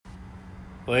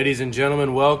Ladies and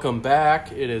gentlemen, welcome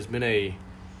back. It has been a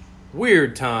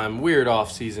weird time, weird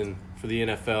off-season for the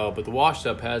NFL, but the Washed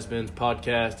Up Has-Beens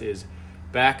podcast is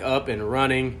back up and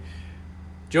running.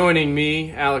 Joining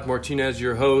me, Alec Martinez,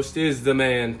 your host, is the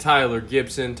man, Tyler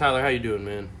Gibson. Tyler, how you doing,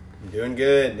 man? Doing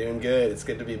good. It's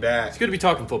good to be back. It's good to be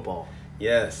talking football.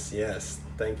 Yes.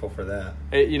 Thankful for that.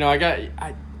 Hey,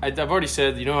 I've already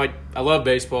said, I love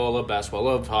baseball, I love basketball,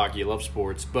 I love hockey, I love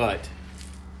sports, but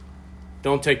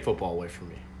don't take football away from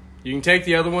me. You can take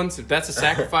the other ones. If that's a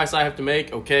sacrifice I have to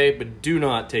make, okay, but do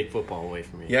not take football away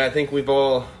from me. Yeah, I think we've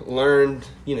all learned,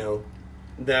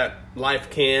 that life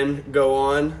can go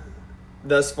on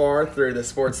thus far through the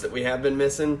sports that we have been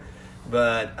missing.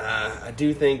 But I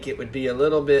do think it would be a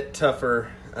little bit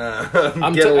tougher.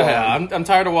 I'm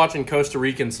tired of watching Costa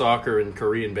Rican soccer and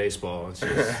Korean baseball. It's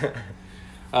just,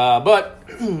 but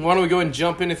why don't we go ahead and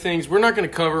jump into things? We're not going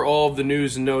to cover all of the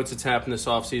news and notes that's happened this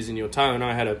offseason. Tyler and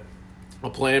I had a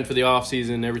plan for the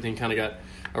offseason. Everything kind of got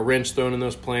a wrench thrown in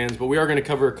those plans. But we are going to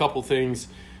cover a couple things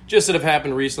just that have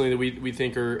happened recently that we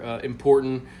think are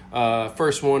important.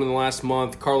 First one in the last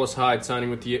month, Carlos Hyde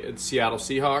signing with the Seattle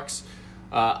Seahawks.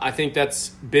 I think that's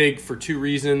big for two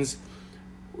reasons.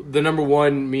 The number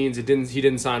one means he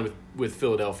didn't sign with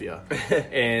Philadelphia.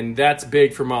 And that's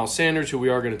big for Miles Sanders, who we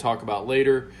are going to talk about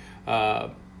later.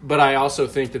 But I also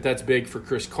think that that's big for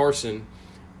Chris Carson.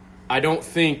 I don't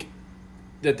think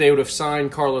that they would have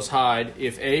signed Carlos Hyde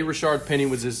if Rashard Penny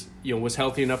was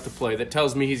healthy enough to play. That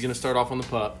tells me he's going to start off on the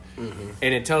pup. Mm-hmm.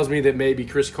 And it tells me that maybe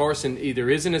Chris Carson either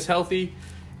isn't as healthy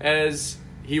as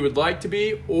he would like to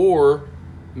be, or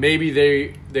maybe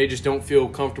they just don't feel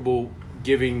comfortable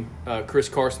giving Chris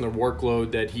Carson the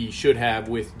workload that he should have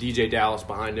with DJ Dallas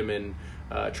behind him and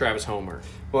Travis Homer.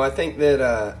 Well, I think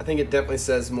it definitely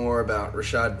says more about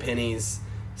Rashad Penny's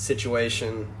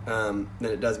situation than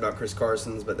it does about Chris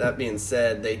Carson's. But that being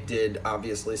said, they did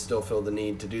obviously still feel the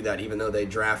need to do that, even though they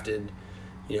drafted,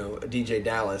 DJ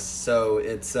Dallas. So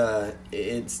it's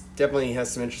definitely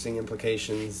has some interesting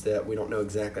implications that we don't know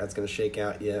exactly how it's going to shake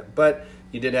out yet. But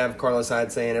you did have Carlos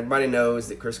Hyde saying everybody knows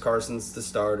that Chris Carson's the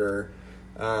starter.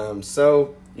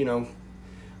 So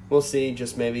we'll see.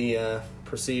 Just maybe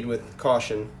proceed with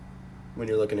caution when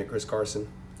you're looking at Chris Carson.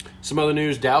 Some other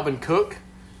news: Dalvin Cook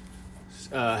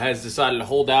has decided to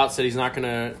hold out. Said he's not going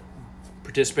to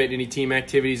participate in any team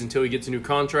activities until he gets a new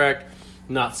contract.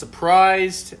 Not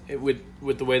surprised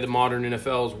with the way the modern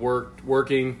NFL is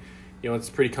working. It's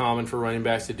pretty common for running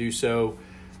backs to do so.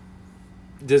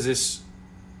 Does this?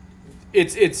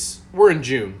 We're in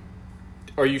June.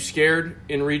 Are you scared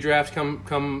in redraft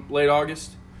come late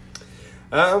August?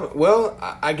 Well,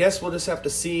 I guess we'll just have to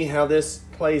see how this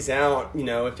plays out.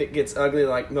 If it gets ugly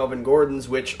like Melvin Gordon's,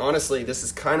 which honestly, this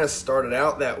has kind of started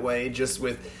out that way just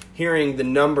with hearing the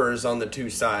numbers on the two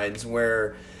sides,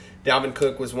 where Dalvin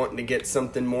Cook was wanting to get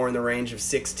something more in the range of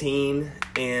 16,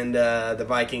 and the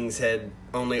Vikings had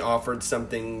only offered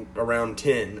something around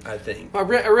 10, I think. I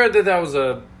read that was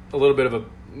a little bit of a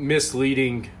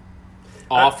misleading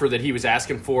offer that he was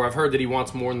asking for. I've heard that he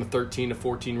wants more in the 13 to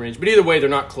 14 range, but either way, they're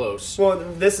not close. Well,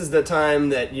 this is the time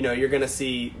that you're going to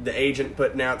see the agent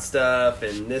putting out stuff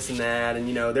and this and that,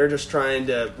 and they're just trying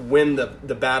to win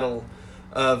the battle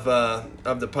of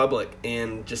the public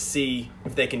and just see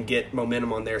if they can get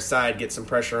momentum on their side, get some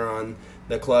pressure on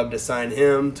the club to sign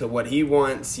him to what he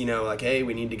wants. Like, hey,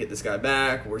 we need to get this guy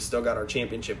back. We're still got our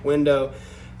championship window,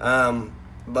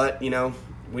 but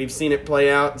we've seen it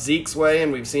play out Zeke's way,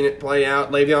 and we've seen it play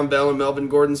out Le'Veon Bell and Melvin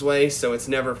Gordon's way, so it's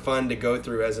never fun to go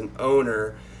through as an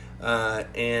owner.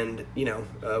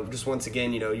 Just once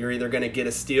again, you're either going to get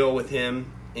a steal with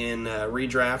him in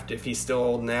redraft if he's still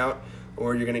holding out,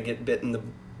 or you're going to get bit in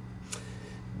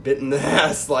the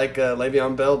ass like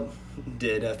Le'Veon Bell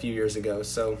did a few years ago.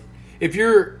 So if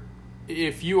you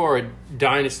are a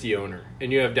dynasty owner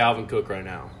and you have Dalvin Cook right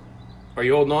now, are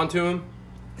you holding on to him?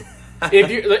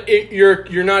 If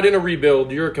you're not in a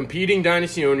rebuild, you're a competing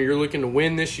dynasty owner, you're looking to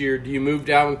win this year, do you move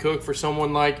Dalvin Cook for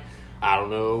someone like, I don't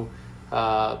know,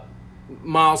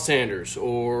 Miles Sanders,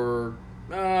 or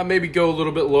maybe go a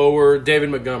little bit lower, David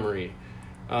Montgomery,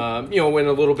 win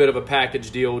a little bit of a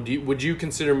package deal? Would you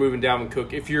consider moving Dalvin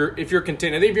Cook if you're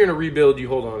content? I think if you're in a rebuild, you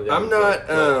hold on to Dalvin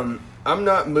Cook. I'm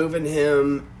not moving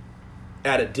him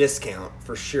at a discount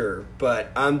for sure,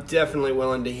 but I'm definitely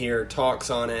willing to hear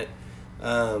talks on it.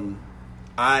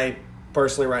 I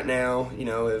personally right now,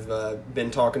 have been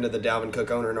talking to the Dalvin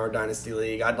Cook owner in our Dynasty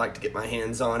League. I'd like to get my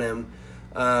hands on him.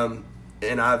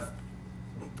 And I've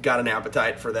got an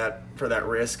appetite for that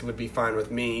risk. It would be fine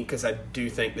with me because I do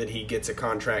think that he gets a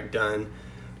contract done.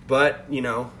 But,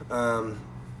 I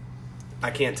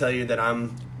can't tell you that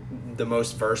I'm the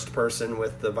most versed person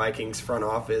with the Vikings front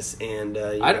office. And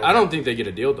I don't think they get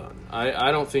a deal done.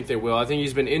 I don't think they will. I think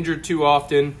he's been injured too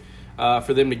often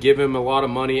for them to give him a lot of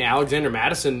money. Alexander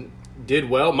Mattison did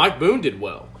well. Mike Boone did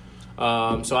well.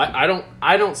 So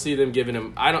I don't see them giving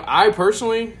him. I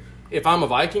personally, if I'm a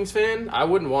Vikings fan, I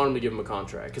wouldn't want him to give him a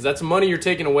contract because that's money you're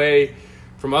taking away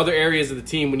from other areas of the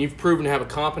team when you've proven to have a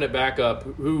competent backup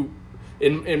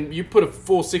and you put a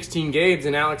full 16 games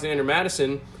in Alexander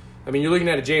Mattison. I mean, you're looking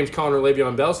at a James Conner,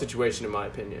 Le'Veon Bell situation, in my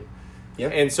opinion. Yeah.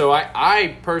 And so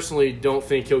I personally don't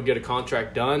think he'll get a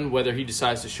contract done. Whether he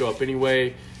decides to show up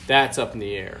anyway, that's up in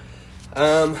the air.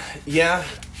 Yeah.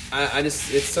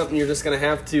 It's something you're just going to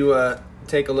have to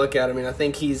take a look at. I mean, I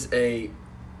think he's a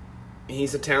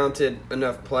talented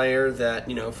enough player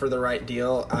that, for the right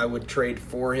deal, I would trade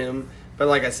for him. But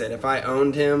like I said, if I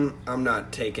owned him, I'm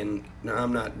not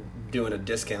doing a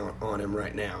discount on him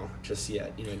right now just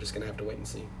yet. Just going to have to wait and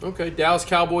see. Okay, Dallas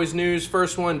Cowboys news.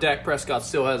 First one, Dak Prescott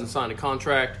still hasn't signed a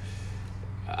contract.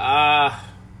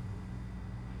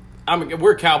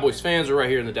 We're Cowboys fans. We're right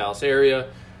here in the Dallas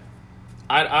area.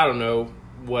 I don't know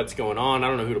what's going on. I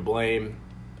don't know who to blame.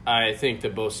 I think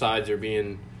that both sides are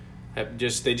they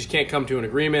just can't come to an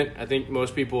agreement. I think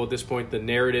most people at this point, the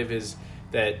narrative is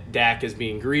that Dak is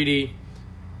being greedy.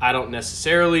 I don't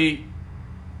necessarily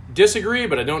disagree,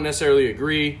 but I don't necessarily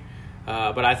agree.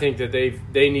 But I think that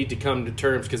they need to come to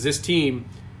terms because this team,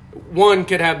 one,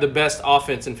 could have the best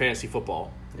offense in fantasy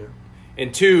football,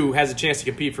 and two, has a chance to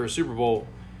compete for a Super Bowl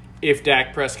if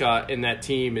Dak Prescott and that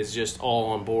team is just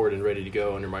all on board and ready to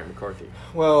go under Mike McCarthy.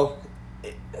 Well,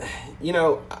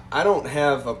 I don't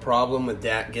have a problem with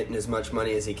Dak getting as much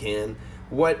money as he can.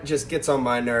 What just gets on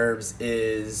my nerves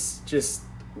is just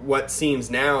what seems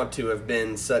now to have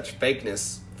been such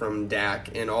fakeness from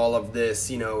Dak and all of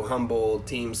this, humble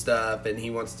team stuff, and he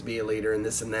wants to be a leader and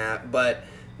this and that, but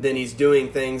then he's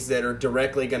doing things that are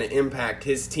directly going to impact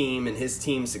his team and his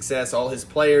team's success, all his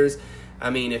players. I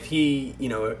mean, if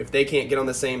if they can't get on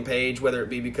the same page, whether it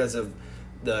be because of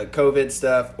the COVID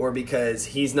stuff or because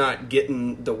he's not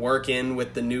getting the work in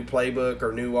with the new playbook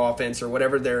or new offense or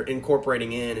whatever they're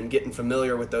incorporating in and getting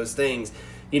familiar with those things,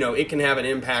 it can have an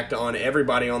impact on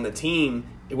everybody on the team,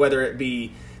 whether it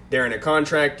be they're in a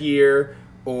contract year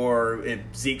or if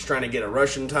Zeke's trying to get a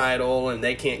rushing title and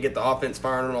they can't get the offense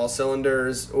firing on all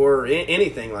cylinders or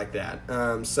anything like that.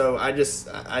 So I just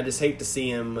hate to see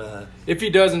him. If he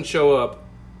doesn't show up,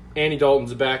 Andy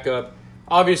Dalton's a backup.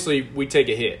 Obviously, we take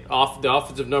a hit. The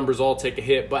offensive numbers all take a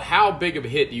hit, but how big of a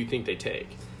hit do you think they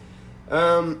take?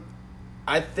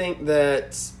 I think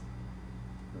that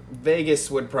Vegas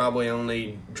would probably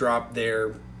only drop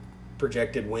their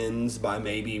projected wins by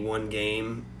maybe one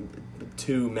game,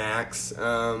 2 max.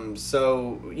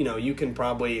 So, you can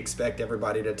probably expect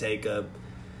everybody to take a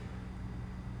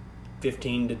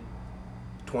 15 to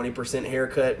 20%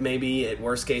 haircut maybe at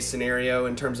worst case scenario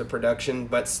in terms of production,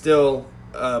 but still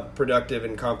productive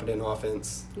and competent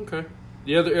offense. Okay.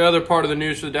 The other part of the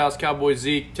news for the Dallas Cowboys,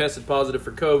 Zeke tested positive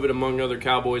for COVID among other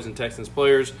Cowboys and Texans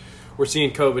players. We're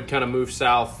seeing COVID kind of move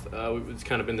south. It's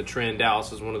kind of been the trend.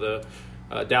 Dallas is one of the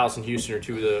Dallas and Houston are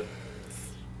two of the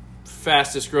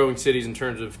fastest growing cities in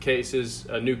terms of cases,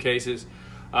 new cases.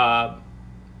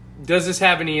 Does this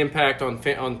have any impact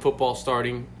on football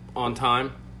starting on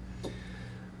time?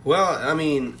 Well, I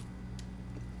mean,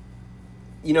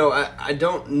 I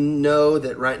don't know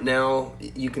that right now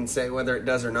you can say whether it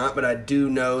does or not, but I do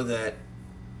know that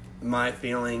my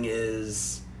feeling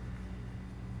is,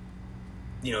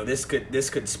 this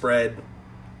could spread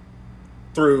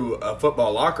through a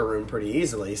football locker room pretty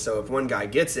easily. So if one guy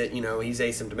gets it, he's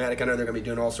asymptomatic. I know they're going to be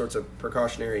doing all sorts of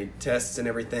precautionary tests and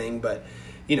everything, but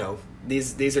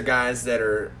these are guys that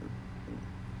are,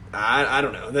 I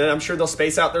don't know. I'm sure they'll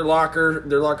space out their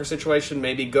locker situation,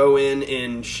 maybe go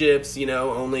in shifts,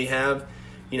 only have,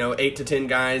 8 to 10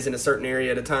 guys in a certain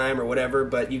area at a time or whatever,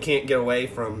 but you can't get away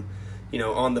from,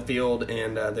 on the field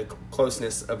and the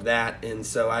closeness of that. And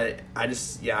so I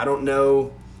don't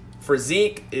know. For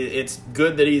Zeke, it's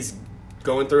good that he's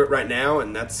going through it right now,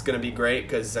 and that's going to be great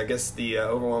because I guess the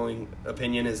overwhelming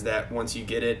opinion is that once you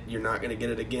get it, you're not going to get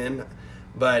it again.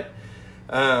 But,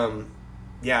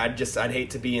 I'd hate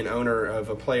to be an owner of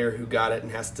a player who got it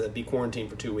and has to be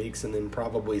quarantined for 2 weeks and then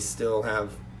probably still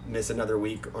miss another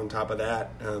week on top of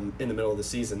that in the middle of the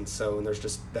season. So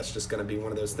that's just going to be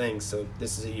one of those things. So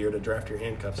this is a year to draft your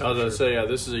handcuffs. I was going to say,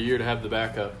 this is a year to have the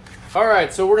backup. All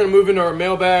right, so we're going to move into our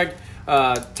mailbag.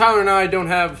 Tyler and I don't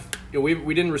have, we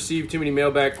didn't receive too many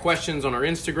mailbag questions on our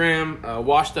Instagram.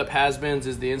 Washed Up Has-Beens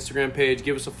is the Instagram page.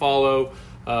 Give us a follow.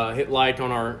 Hit like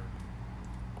on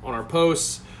our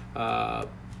posts.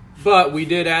 But we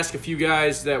did ask a few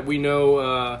guys that we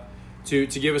know to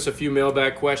give us a few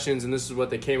mailbag questions, and this is what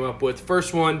they came up with.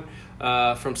 First one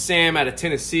from Sam out of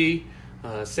Tennessee.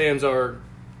 Sam's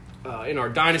in our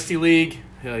Dynasty League.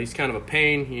 He's kind of a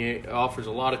pain. He offers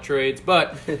a lot of trades,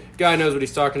 but guy knows what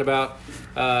he's talking about.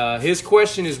 His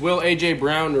question is, will A.J.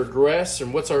 Brown regress,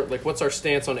 and what's our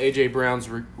stance on A.J. Brown's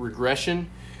regression?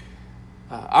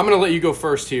 I'm going to let you go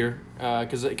first here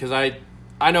because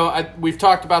I know we've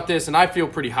talked about this, and I feel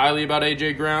pretty highly about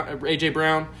A.J.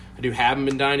 Brown. I do have him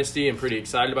in Dynasty. I'm pretty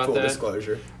excited about that. Full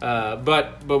disclosure.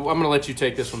 But I'm going to let you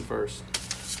take this one first.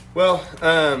 Well,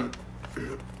 the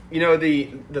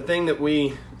thing that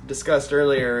we discussed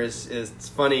earlier is it's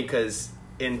funny because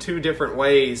in two different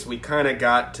ways we kind of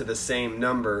got to the same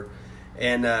number,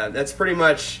 and that's pretty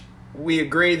much, we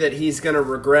agree that he's going to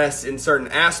regress in certain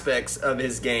aspects of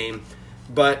his game,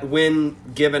 but when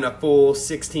given a full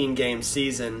 16-game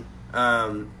season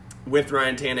with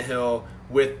Ryan Tannehill,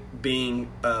 with being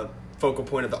a focal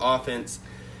point of the offense,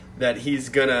 that he's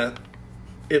going to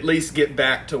at least get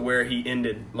back to where he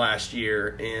ended last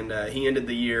year. And he ended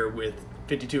the year with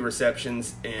 52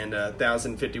 receptions and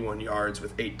 1,051 yards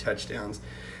with 8 touchdowns.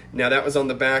 Now, that was on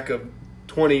the back of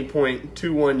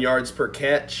 20.21 yards per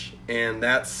catch, and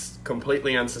that's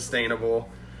completely unsustainable.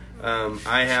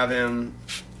 I have him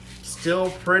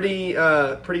still pretty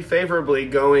favorably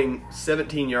going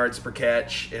 17 yards per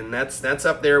catch, and that's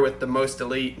up there with the most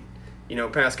elite,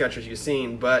 pass catchers you've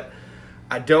seen. But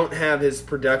I don't have his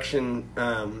production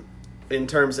in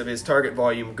terms of his target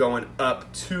volume going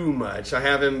up too much. I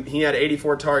have him. He had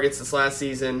 84 targets this last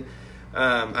season.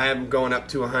 I have him going up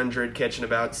to 100, catching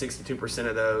about 62%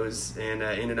 of those, and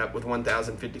ended up with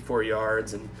 1,054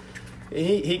 yards. And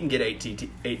he can get 8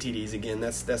 TDs again.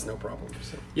 That's no problem.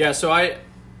 So. Yeah. So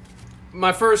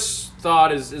my first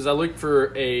thought is I looked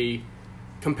for a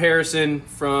comparison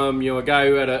from a guy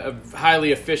who had a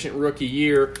highly efficient rookie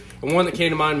year, and one that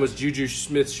came to mind was Juju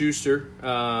Smith-Schuster.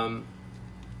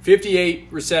 58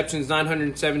 receptions,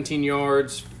 917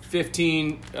 yards,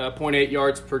 15.8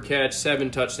 yards per catch, 7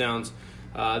 touchdowns.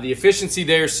 The efficiency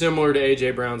there is similar to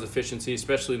A.J. Brown's efficiency,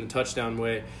 especially in the touchdown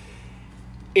way.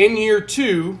 In year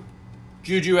 2,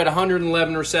 Juju had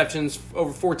 111 receptions,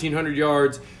 over 1,400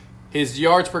 yards. His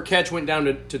yards per catch went down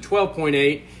to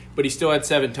 12.8, but he still had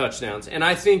 7 touchdowns. And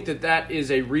I think that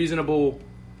is a reasonable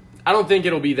 – I don't think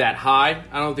it'll be that high.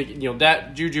 I don't think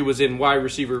that Juju was in wide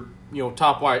receiver –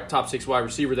 top 6 wide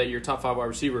receiver that year, top 5 wide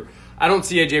receiver. I don't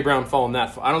see A.J. Brown falling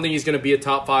that far. I don't think he's going to be a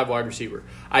top 5 wide receiver.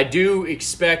 I do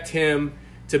expect him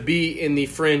to be in the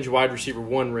fringe wide receiver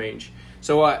 1 range.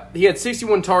 So he had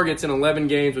 61 targets in 11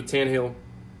 games with Tannehill.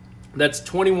 That's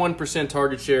 21%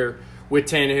 target share with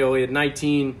Tannehill. He had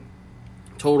 19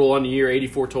 total on the year,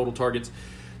 84 total targets.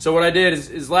 So what I did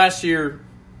is last year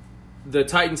the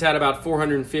Titans had about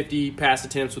 450 pass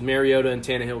attempts with Mariota and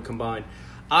Tannehill combined.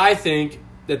 I think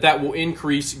that will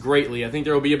increase greatly. I think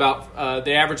there will be about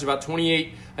they average about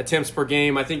 28 attempts per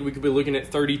game. I think we could be looking at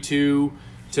 32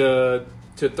 to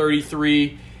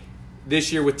 33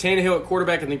 this year with Tannehill at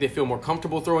quarterback. I think they feel more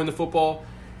comfortable throwing the football,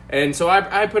 and so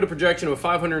I put a projection of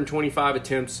 525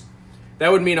 attempts.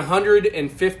 That would mean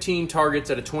 115 targets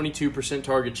at a 22%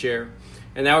 target share,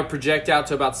 and that would project out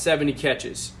to about 70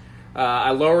 catches.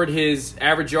 I lowered his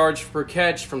average yards per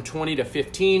catch from 20 to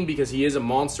 15 because he is a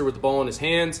monster with the ball in his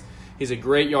hands. He's a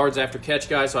great yards after catch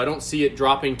guy, so I don't see it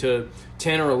dropping to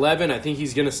 10 or 11. I think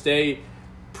he's going to stay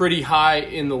pretty high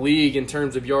in the league in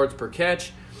terms of yards per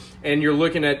catch. And you're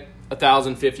looking at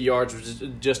 1,050 yards, which is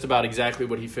just about exactly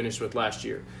what he finished with last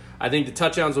year. I think the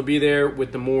touchdowns will be there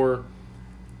with the more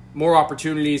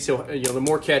opportunities. The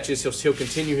more catches, he'll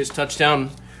continue his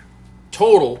touchdown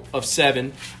total of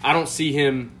 7. I don't see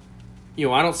him,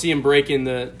 breaking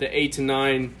the 8 to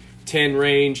 9, 10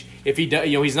 range. If he does,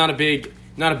 he's not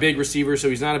a big receiver, so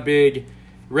he's not a big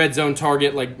red zone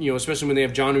target, especially when they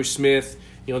have Jonnu Smith.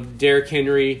 Derrick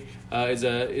Henry is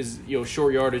a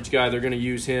short yardage guy. They're going to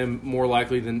use him more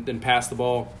likely than pass the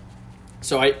ball.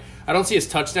 So I don't see his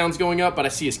touchdowns going up, but I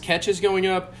see his catches going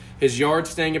up, his yards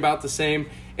staying about the same.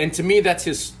 And to me, that's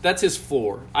his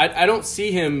floor. I don't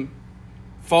see him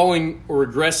falling or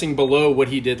regressing below what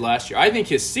he did last year. I think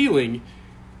his ceiling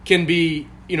can be,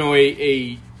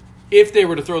 if they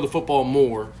were to throw the football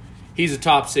more, he's a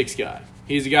top 6 guy.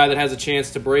 He's a guy that has a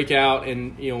chance to break out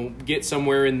and get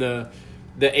somewhere in the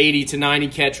 80 to 90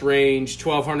 catch range,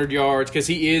 1,200 yards, because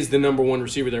he is the number 1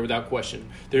 receiver there without question.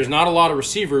 There's not a lot of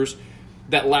receivers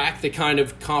that lack the kind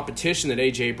of competition that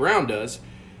A.J. Brown does.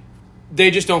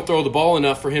 They just don't throw the ball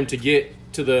enough for him to get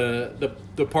to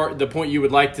the point you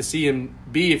would like to see him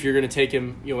be if you're going to take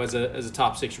him as a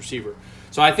top 6 receiver.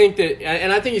 So I think that,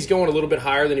 and I think he's going a little bit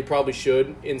higher than he probably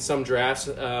should in some drafts.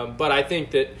 But I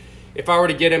think that if I were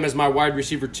to get him as my wide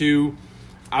receiver 2,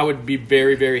 I would be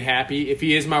very, very happy. If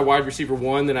he is my wide receiver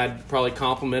 1, then I'd probably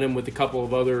compliment him with a couple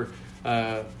of other,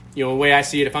 the way I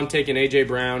see it, if I'm taking A.J.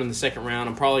 Brown in the second round,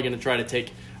 I'm probably going to try to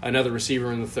take another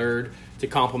receiver in the third to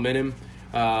compliment him.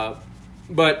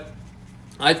 But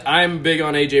I'm big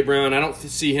on A.J. Brown. I don't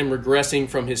see him regressing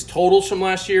from his totals from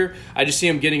last year. I just see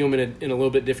him getting them in a little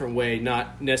bit different way,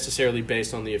 not necessarily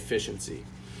based on the efficiency.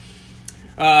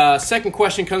 Second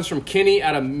question comes from Kenny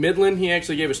out of Midland. He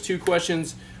actually gave us 2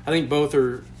 questions. I think both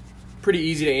are pretty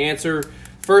easy to answer.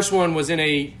 First one was in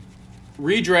a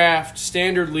redraft,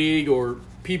 standard league, or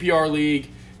PPR league,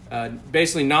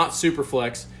 basically not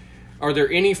Superflex. Are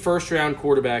there any first-round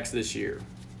quarterbacks this year?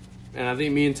 And I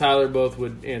think me and Tyler both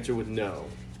would answer with no.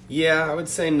 Yeah, I would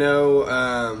say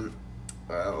no.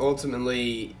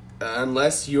 Ultimately,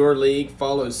 unless your league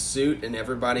follows suit and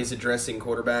everybody's addressing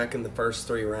quarterback in the first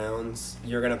 3 rounds,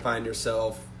 you're going to find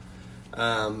yourself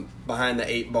behind the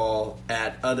 8 ball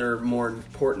at other more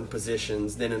important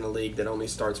positions than in a league that only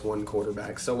starts 1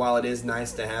 quarterback. So while it is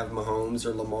nice to have Mahomes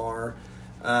or Lamar,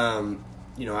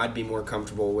 I'd be more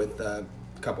comfortable with a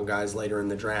couple guys later in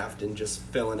the draft and just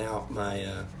filling out my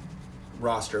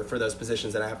roster for those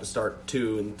positions that I have to start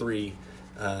 2 and 3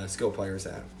 skill players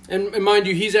at. And mind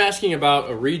you, he's asking about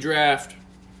a redraft,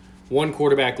 1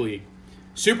 quarterback league.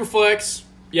 Superflex,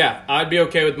 yeah, I'd be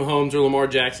okay with Mahomes or Lamar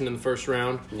Jackson in the first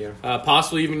round. Yeah.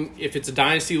 Possibly even if it's a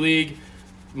dynasty league,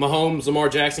 Mahomes, Lamar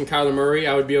Jackson, Kyler Murray,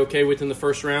 I would be okay with in the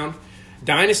first round.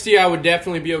 Dynasty, I would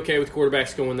definitely be okay with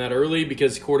quarterbacks going that early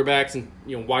because quarterbacks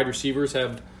and wide receivers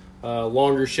have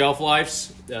longer shelf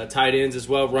lives. Tight ends as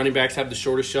well. Running backs have the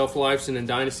shortest shelf lives in a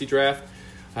dynasty draft.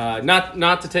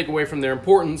 Not to take away from their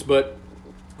importance, but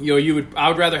I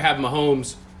would rather have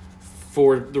Mahomes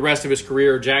for the rest of his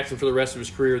career, or Jackson for the rest of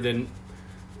his career, than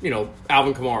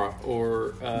Alvin Kamara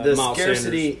or Miles Sanders.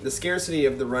 The scarcity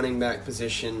of the running back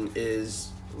position is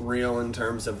real in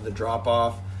terms of the drop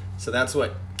off. So that's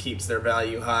what keeps their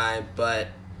value high. But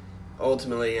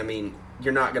ultimately,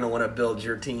 you're not going to want to build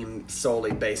your team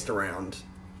solely based around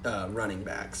running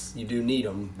backs. You do need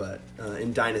them, but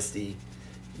in Dynasty,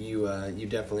 you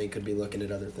definitely could be looking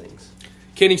at other things.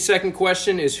 Kenny's second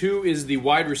question is, who is the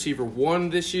wide receiver 1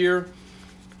 this year?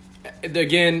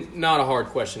 Again, not a hard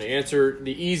question to answer.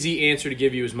 The easy answer to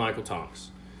give you is Michael Thomas.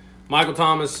 Michael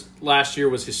Thomas last year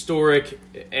was historic,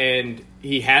 and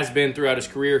he has been throughout his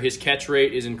career. His catch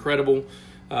rate is incredible.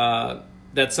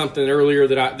 That's something earlier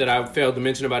that I failed to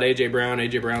mention about A.J. Brown.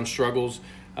 A.J. Brown struggles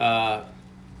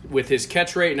with his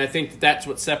catch rate, and I think that's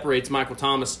what separates Michael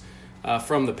Thomas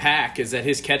from the pack, is that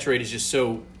his catch rate is just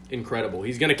so incredible.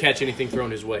 He's going to catch anything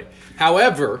thrown his way.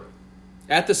 However,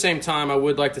 at the same time, I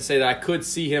would like to say that I could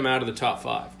see him out of the top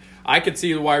 5. I could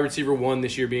see the wide receiver 1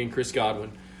 this year being Chris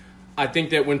Godwin. I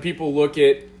think that when people look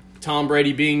at Tom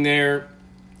Brady being there,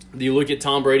 you look at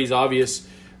Tom Brady's obvious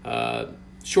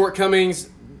shortcomings,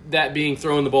 that being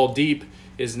throwing the ball deep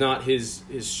is not his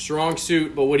strong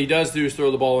suit, but what he does do is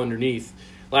throw the ball underneath.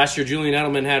 Last year, Julian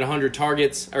Edelman had 100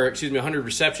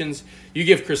 receptions. You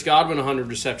give Chris Godwin 100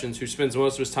 receptions, who spends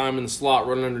most of his time in the slot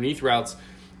running underneath routes,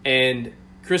 and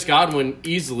Chris Godwin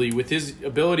easily, with his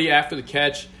ability after the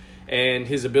catch and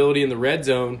his ability in the red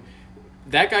zone,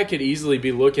 that guy could easily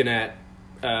be looking at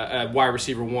a wide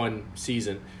receiver 1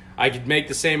 season. I could make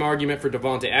the same argument for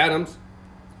Devontae Adams.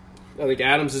 I think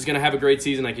Adams is going to have a great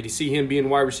season. I could see him being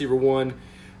wide receiver 1,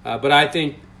 but I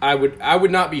think I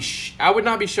would not be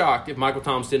shocked if Michael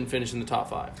Thomas didn't finish in the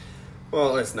top 5.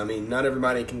 Well, listen, not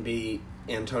everybody can be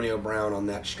Antonio Brown on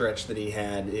that stretch that he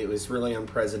had. It was really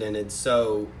unprecedented.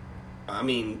 So,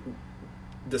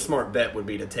 the smart bet would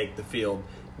be to take the field.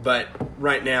 But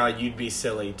right now, you'd be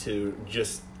silly to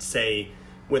just say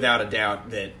without a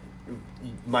doubt that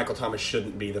Michael Thomas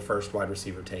shouldn't be the first wide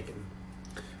receiver taken.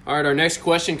 All right, our next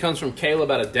question comes from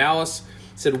Caleb out of Dallas.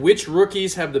 It said, which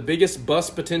rookies have the biggest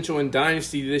bust potential in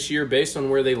Dynasty this year based on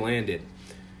where they landed?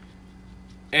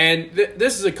 And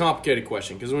this is a complicated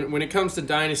question because when it comes to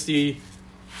Dynasty,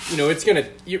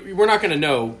 we're not going to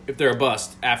know if they're a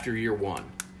bust after year 1.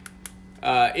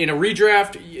 In a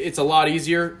redraft, it's a lot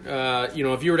easier.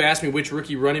 If you were to ask me which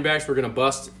rookie running backs were going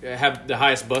to have the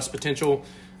highest bust potential,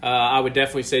 I would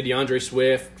definitely say DeAndre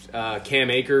Swift, Cam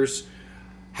Akers.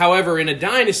 However, in a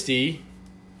dynasty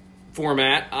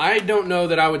format, I don't know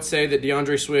that I would say that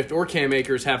DeAndre Swift or Cam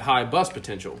Akers have high bust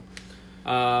potential.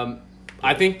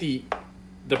 I think the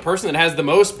person that has the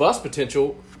most bust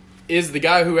potential is the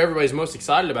guy who everybody's most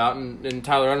excited about, and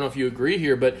Tyler, I don't know if you agree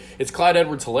here, but it's Clyde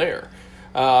Edwards-Helaire.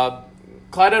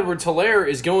 Clyde Edwards-Helaire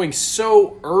is going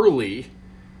so early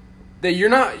that you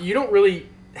don't really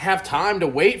have time to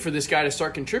wait for this guy to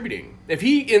start contributing. If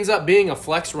he ends up being a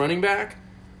flex running back,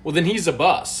 well, then he's a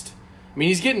bust. I mean,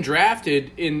 he's getting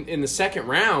drafted in the second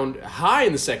round, high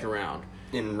in the second round.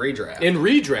 In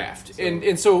redraft.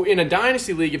 So. So in a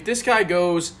dynasty league, if this guy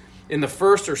goes in the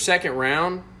first or second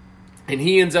round and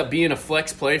he ends up being a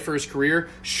flex play for his career,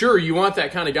 sure, you want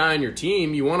that kind of guy on your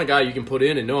team. You want a guy you can put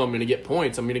in and know I'm going to get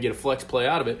points. I'm going to get a flex play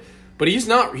out of it. But he's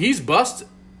not. He's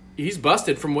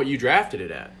busted from what you drafted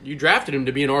it at. You drafted him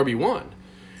to be an RB1.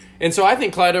 And so I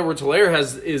think Clyde Edwards-Helaire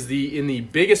is in the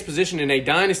biggest position in a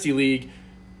dynasty league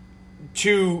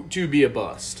to be a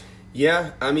bust.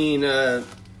 Yeah, I mean,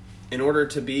 in order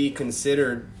to be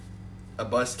considered a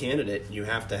bust candidate, you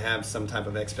have to have some type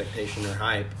of expectation or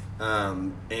hype.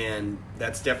 And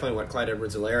that's definitely what Clyde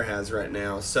Edwards-Helaire has right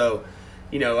now. So,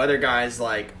 other guys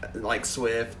like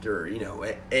Swift or,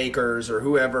 Akers or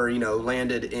whoever,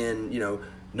 landed in,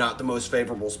 not the most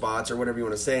favorable spots or whatever you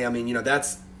want to say. I mean,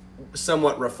 that's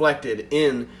somewhat reflected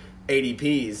in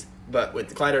ADPs. But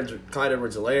with Clyde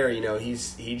Edwards-Helaire,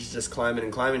 he's just climbing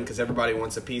and climbing because everybody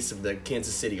wants a piece of the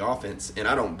Kansas City offense. And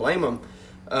I don't blame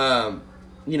him.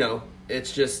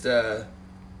 It's just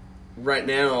right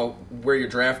now where you're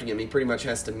drafting him, he pretty much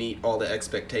has to meet all the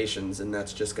expectations, and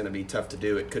that's just going to be tough to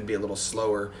do. It could be a little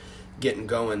slower getting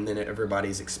going than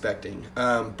everybody's expecting.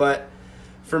 But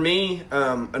for me,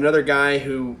 another guy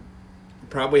who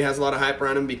probably has a lot of hype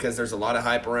around him because there's a lot of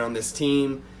hype around this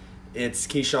team, it's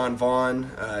Keyshawn Vaughn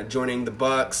joining the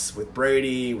Bucs with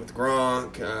Brady, with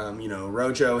Gronk.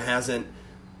 Rojo hasn't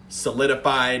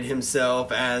solidified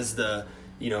himself as the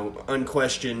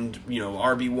unquestioned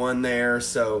RB1 there.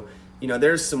 So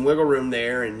there's some wiggle room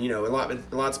there, and a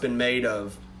lot's been made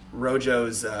of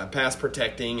Rojo's pass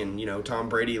protecting, and Tom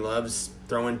Brady loves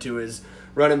throwing to his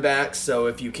running backs. So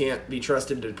if you can't be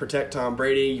trusted to protect Tom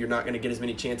Brady, you're not going to get as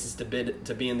many chances to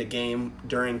be in the game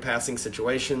during passing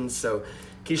situations. So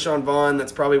Keyshawn Vaughn,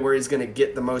 that's probably where he's going to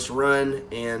get the most run,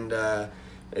 and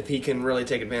if he can really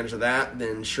take advantage of that,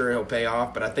 then sure, he'll pay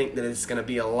off. But I think that it's going to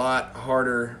be a lot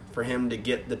harder for him to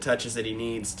get the touches that he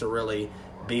needs to really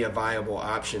be a viable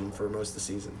option for most of the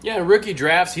season. Yeah, in rookie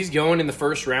drafts, he's going in the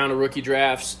first round of rookie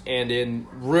drafts, and in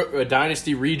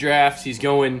dynasty redrafts, he's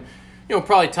going,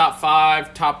 probably top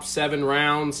 5, top 7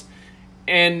 rounds.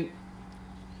 And,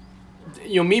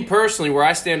 me personally, where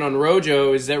I stand on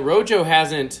Rojo is that Rojo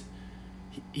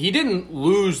he didn't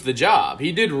lose the job.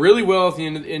 He did really well at the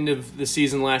end of the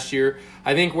season last year.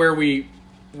 I think where we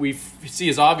see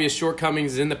his obvious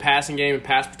shortcomings is in the passing game and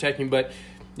pass protecting, but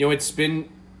it's been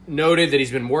noted that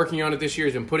he's been working on it this year.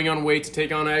 He's been putting on weight to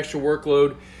take on an extra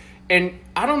workload. And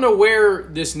I don't know where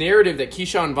this narrative that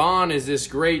Keyshawn Vaughn is this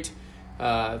great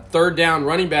third down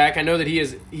running back. I know that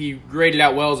he graded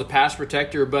out well as a pass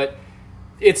protector, but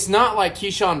it's not like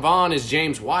Keyshawn Vaughn is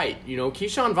James White.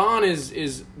 Keyshawn Vaughn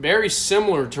is very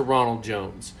similar to Ronald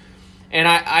Jones. And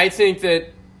I think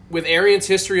that with Arians'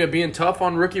 history of being tough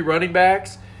on rookie running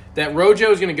backs, that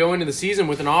Rojo is going to go into the season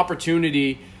with an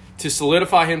opportunity to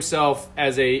solidify himself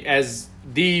as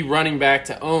the running back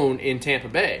to own in Tampa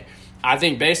Bay. I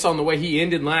think based on the way he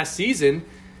ended last season,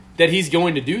 that he's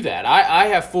going to do that. I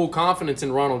have full confidence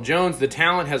in Ronald Jones. The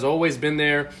talent has always been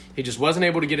there. He just wasn't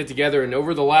able to get it together. And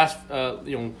over the last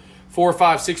 4,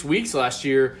 5, 6 weeks last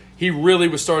year, he really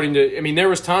was starting to. I mean, there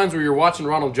was times where you're watching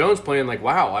Ronald Jones playing like,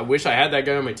 wow, I wish I had that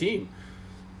guy on my team.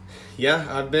 Yeah,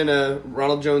 I've been a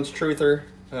Ronald Jones truther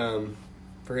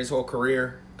for his whole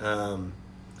career.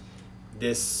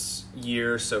 This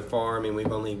year so far, I mean,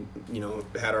 we've only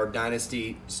had our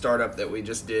dynasty startup that we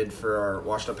just did for our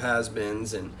washed up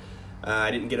has-beens, and I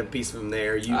didn't get a piece of him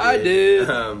there. I did.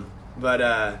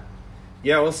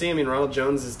 Yeah, we'll see. I mean, Ronald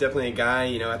Jones is definitely a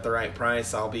guy, at the right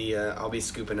price. I'll be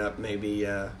scooping up maybe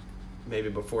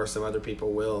before some other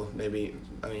people will. Maybe,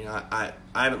 I mean, I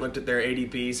haven't looked at their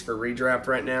ADPs for redraft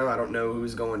right now. I don't know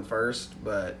who's going first,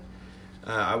 but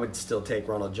I would still take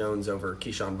Ronald Jones over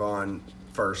Keyshawn Vaughn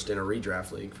first in a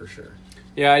redraft league for sure.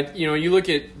 Yeah, you look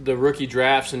at the rookie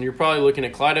drafts, and you're probably looking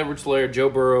at Clyde Edwards-Helaire, Joe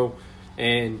Burrow,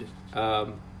 and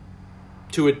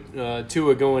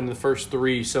Tua going in the first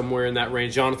 3 somewhere in that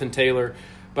range. Jonathan Taylor,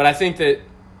 but I think that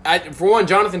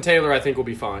Jonathan Taylor I think will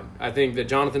be fine. I think that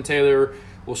Jonathan Taylor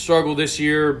will struggle this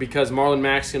year because Marlon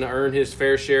Mack's going to earn his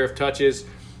fair share of touches,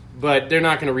 but they're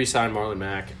not going to re-sign Marlon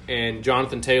Mack, and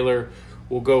Jonathan Taylor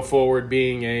will go forward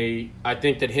being I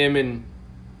think that him and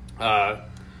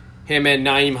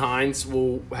Nyheim Hines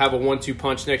will have a 1-2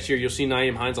 punch next year. You'll see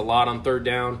Nyheim Hines a lot on third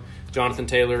down, Jonathan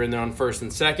Taylor in there on first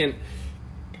and second.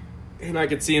 And I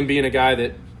could see him being a guy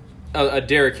that a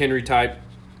Derrick Henry type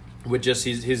with just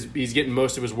he's getting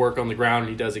most of his work on the ground, and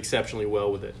he does exceptionally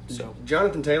well with it. So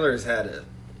Jonathan Taylor has had a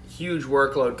huge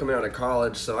workload coming out of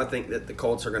college, so I think that the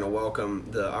Colts are going to welcome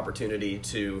the opportunity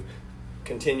to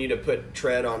continue to put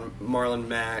tread on Marlon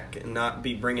Mack and not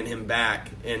be bringing him back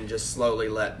and just slowly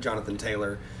let Jonathan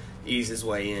Taylor ease his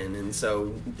way in. And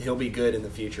so he'll be good in the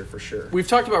future for sure. We've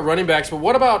talked about running backs, but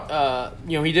what about,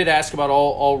 he did ask about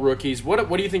all rookies. What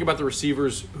do you think about the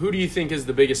receivers? Who do you think is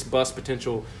the biggest bust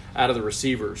potential out of the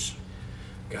receivers?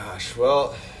 Gosh,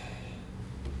 well,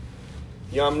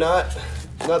 I'm not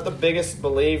the biggest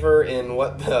believer in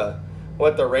what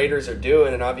the Raiders are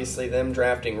doing, and obviously them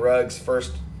drafting Ruggs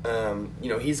first.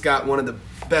 He's got one of the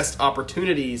best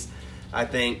opportunities, I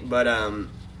think, but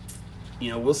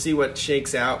we'll see what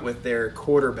shakes out with their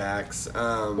quarterbacks.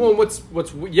 Well,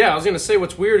 I was going to say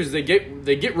what's weird is they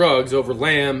get Ruggs over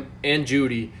Lamb and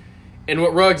Judy, and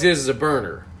what Ruggs is a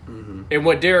burner. Mm-hmm. And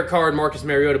what Derek Carr and Marcus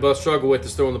Mariota both struggle with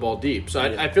is throwing the ball deep. So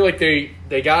I feel like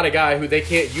they got a guy who they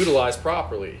can't utilize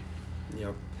properly.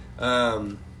 Yep.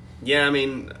 Other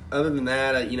than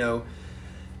that,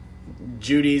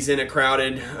 Judy's in a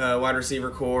crowded wide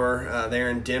receiver core there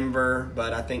in Denver,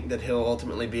 but I think that he'll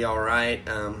ultimately be all right.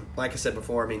 Like I said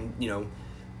before,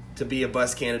 to be a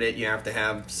bust candidate, you have to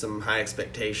have some high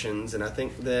expectations, and I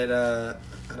think that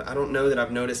I don't know that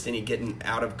I've noticed any getting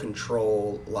out of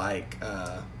control like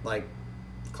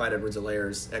Clyde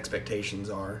Edwards-Helaire's expectations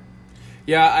are.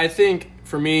 Yeah, I think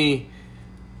for me,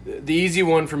 the easy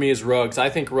one for me is Ruggs. I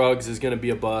think Ruggs is going to be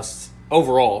a bust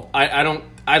overall.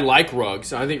 I like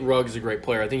Ruggs. I think Ruggs is a great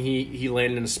player. I think he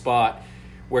landed in a spot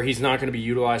where he's not going to be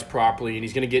utilized properly, and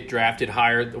he's going to get drafted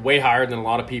way higher than a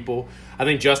lot of people. I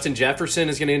think Justin Jefferson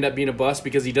is going to end up being a bust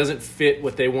because he doesn't fit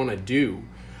what they want to do.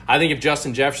 I think if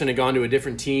Justin Jefferson had gone to a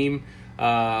different team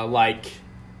like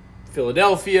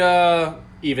Philadelphia,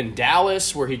 even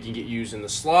Dallas, where he can get used in the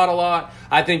slot a lot,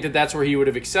 I think that's where he would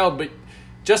have excelled. But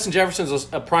Justin Jefferson's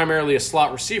primarily a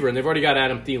slot receiver, and they've already got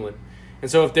Adam Thielen. And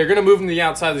so if they're going to move him to the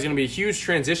outside, there's going to be a huge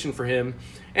transition for him.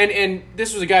 And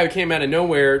this was a guy who came out of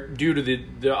nowhere due to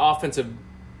the offensive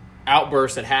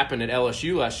outburst that happened at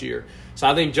LSU last year. So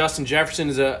I think Justin Jefferson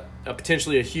is a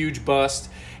potentially a huge bust.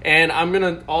 And I'm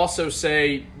going to also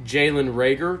say Jalen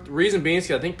Reagor. The reason being is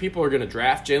because I think people are going to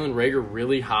draft Jalen Reagor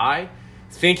really high,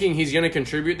 thinking he's going to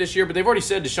contribute this year. But they've already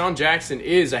said Deshaun Jackson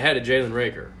is ahead of Jalen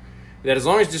Reagor. That as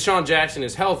long as Deshaun Jackson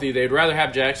is healthy, they'd rather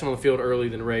have Jackson on the field early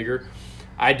than Reagor.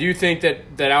 I do think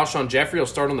that Alshon Jeffrey will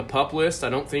start on the PUP list. I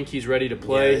don't think he's ready to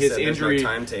play. His injury, no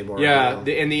timetable right now.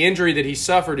 And the injury that he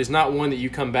suffered is not one that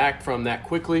you come back from that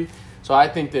quickly. So I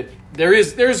think that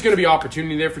there's going to be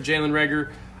opportunity there for Jalen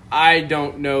Reagor. I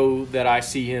don't know that I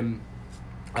see him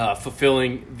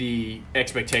fulfilling the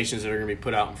expectations that are going to be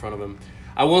put out in front of him.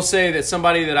 I will say that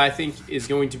somebody that I think is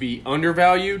going to be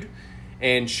undervalued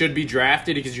and should be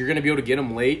drafted because you're going to be able to get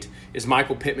him late is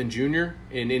Michael Pittman Jr.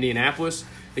 in Indianapolis.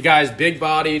 The guy's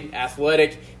big-bodied,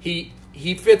 athletic. He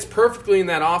fits perfectly in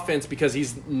that offense because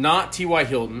he's not T.Y.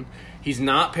 Hilton. He's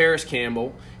not Paris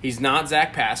Campbell. He's not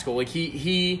Zach Pascal. Like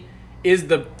he is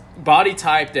the body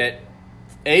type that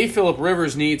A, Phillip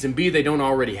Rivers needs, and B, they don't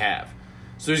already have.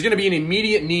 So there's going to be an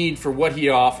immediate need for what he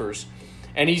offers.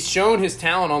 And he's shown his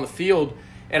talent on the field.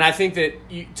 And I think that,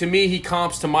 to me, he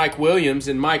comps to Mike Williams.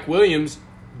 And Mike Williams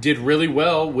did really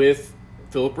well with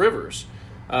Phillip Rivers.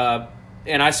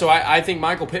 I think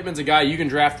Michael Pittman's a guy you can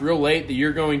draft real late that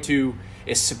you're going to,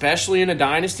 especially in a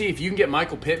dynasty, if you can get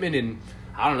Michael Pittman in,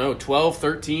 12,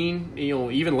 13,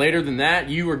 even later than that,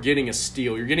 you are getting a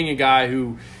steal. You're getting a guy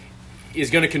who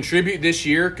is going to contribute this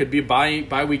year, could be a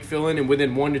bye-week fill-in, and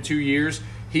within 1 to 2 years,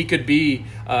 he could be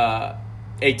a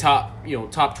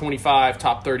top 25,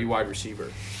 top 30 wide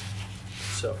receiver.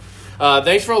 So,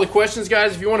 thanks for all the questions,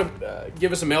 guys. If you want to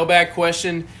give us a mailbag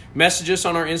question, message us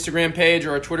on our Instagram page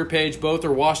or our Twitter page. Both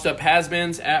are Washed Up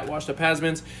Has-Beens, at Washed Up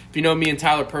Has-Beens. If you know me and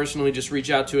Tyler personally, just reach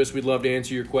out to us. We'd love to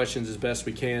answer your questions as best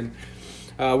we can.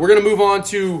 We're going to move on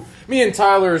to me and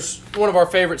Tyler's, one of our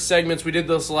favorite segments. We did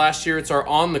this last year. It's our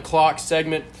On the Clock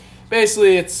segment.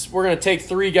 Basically, we're going to take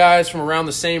 3 guys from around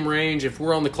the same range. If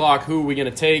we're on the clock, who are we going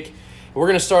to take? We're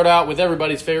going to start out with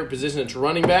everybody's favorite position. It's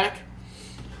running back.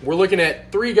 We're looking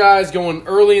at 3 guys going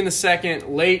early in the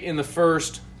second, late in the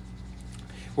first.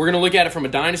 We're going to look at it from a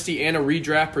dynasty and a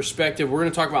redraft perspective. We're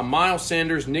going to talk about Miles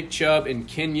Sanders, Nick Chubb, and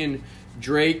Kenyon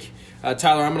Drake.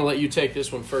 Tyler, I'm going to let you take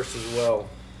this one first as well.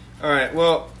 All right.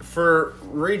 Well, for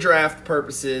redraft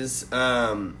purposes,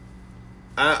 I'm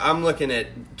looking at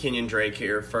Kenyon Drake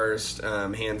here first,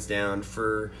 hands down.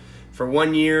 For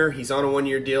 1 year, he's on a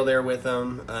 1-year deal there with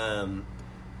them.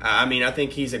 I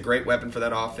think he's a great weapon for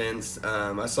that offense.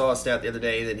 I saw a stat the other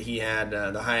day that he had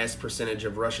the highest percentage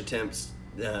of rush attempts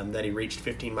that he reached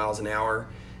 15 miles an hour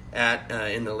at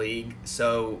in the league.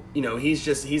 So,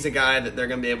 he's a guy that they're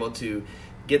going to be able to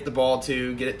get the ball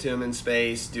to, get it to him in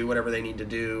space, do whatever they need to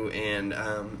do, and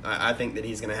I think that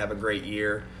he's going to have a great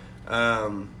year.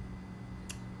 After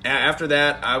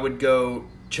that, I would go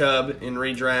Chubb in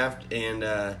redraft,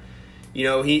 and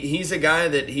he's a guy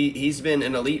that he's been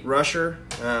an elite rusher.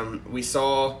 We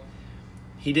saw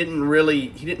he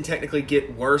didn't technically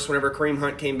get worse whenever Kareem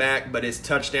Hunt came back, but his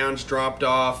touchdowns dropped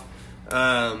off.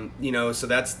 So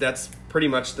that's pretty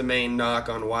much the main knock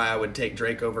on why I would take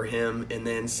Drake over him. And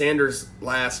then Sanders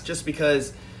last, just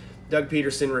because Doug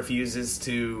Peterson refuses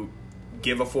to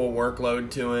give a full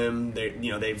workload to him.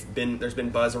 There's been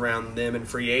buzz around them and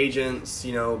free agents.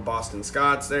 Boston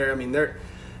Scott's there. I mean,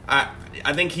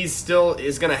 I think he still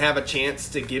is going to have a chance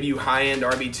to give you high-end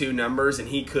RB2 numbers, and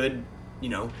he could,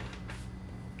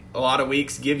 a lot of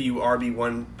weeks give you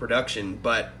RB1 production,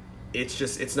 but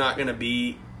it's not going to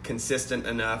be consistent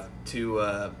enough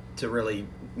to really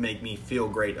make me feel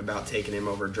great about taking him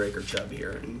over Drake or Chubb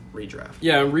here in redraft.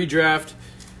 Yeah, in redraft,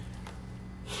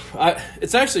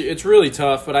 it's really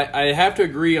tough, but I have to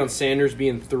agree on Sanders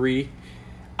being 3.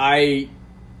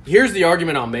 Here's the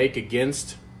argument I'll make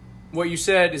against what you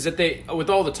said is that with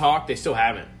all the talk, they still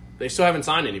haven't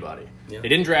signed anybody. Yeah. They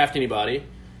didn't draft anybody.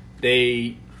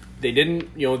 They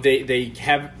didn't, they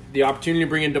have the opportunity to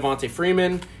bring in Devontae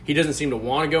Freeman. He doesn't seem to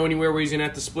want to go anywhere where he's going to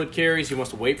have to split carries. He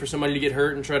wants to wait for somebody to get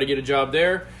hurt and try to get a job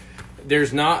there.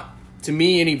 There's not, to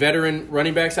me, any veteran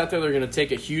running backs out there that are going to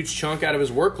take a huge chunk out of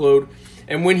his workload.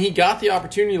 And when he got the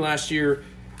opportunity last year,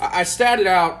 I statted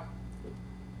out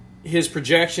his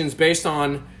projections based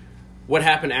on what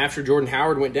happened after Jordan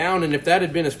Howard went down. And if that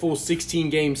had been his full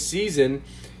 16-game season,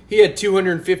 he had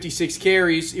 256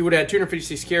 carries. He would have had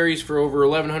 256 carries for over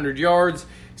 1,100 yards,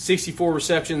 64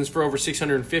 receptions for over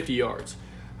 650 yards.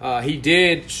 He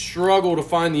did struggle to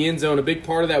find the end zone. A big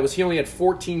part of that was he only had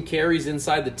 14 carries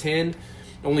inside the 10,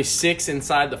 only 6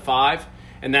 inside the 5.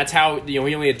 And that's how, he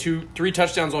only had 3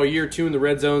 touchdowns all year, 2 in the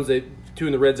red zone.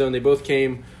 They both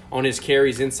came on his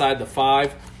carries inside the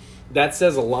 5. That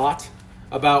says a lot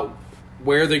about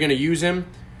where they're going to use him.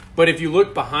 But if you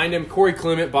look behind him, Corey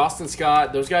Clement, Boston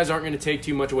Scott, those guys aren't going to take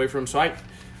too much away from him. So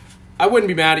I wouldn't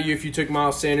be mad at you if you took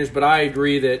Miles Sanders, but I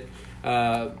agree that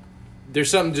there's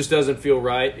something just doesn't feel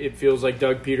right. It feels like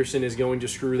Doug Peterson is going to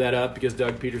screw that up because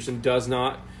Doug Peterson does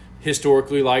not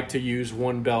historically like to use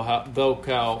one bell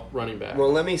cow running back.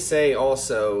 Well, let me say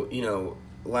also,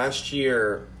 last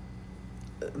year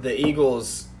the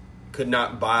Eagles could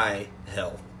not buy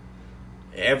health.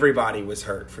 Everybody was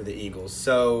hurt for the Eagles.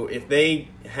 So if they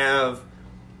have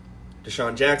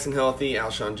Deshaun Jackson healthy,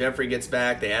 Alshon Jeffrey gets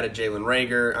back, they added Jalen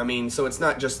Reagor. I mean, so it's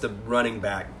not just the running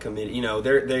back committee.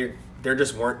 There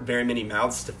just weren't very many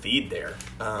mouths to feed there.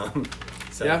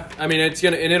 Yeah, I mean,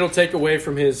 it'll take away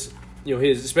from his,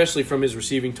 especially from his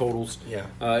receiving totals. Yeah.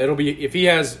 It'll be, if he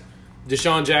has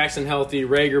Deshaun Jackson healthy,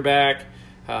 Reagor back,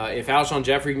 if Alshon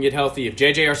Jeffrey can get healthy, if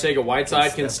J.J.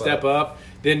 Arcega-Whiteside can step up,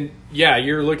 then yeah,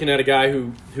 you're looking at a guy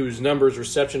whose numbers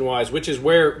reception-wise, which is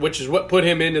what put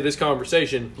him into this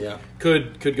conversation,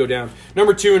 could go down.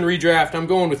 Number 2 in redraft, I'm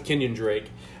going with Kenyon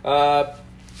Drake. I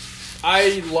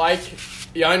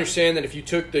understand that if you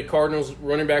took the Cardinals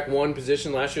running back 1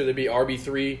 position last year, they'd be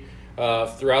RB3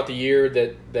 throughout the year.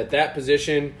 That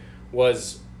position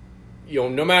was,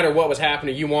 no matter what was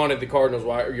happening, you wanted the Cardinals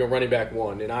running back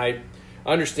 1, and I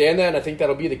understand that. And I think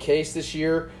that'll be the case this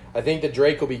year. I think that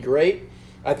Drake will be great.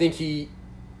 I think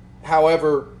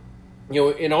however,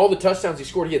 in all the touchdowns he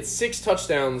scored, he had 6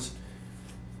 touchdowns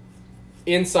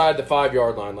inside the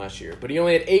 5-yard line last year, but he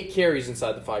only had 8 carries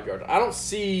inside the 5-yard line. I don't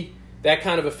see that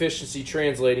kind of efficiency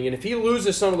translating, and if he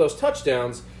loses some of those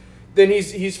touchdowns, then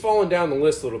he's fallen down the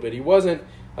list a little bit.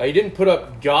 He didn't put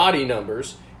up gaudy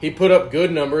numbers. He put up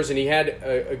good numbers, and he had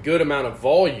a good amount of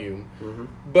volume. Mm-hmm.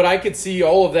 But I could see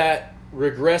all of that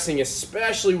regressing,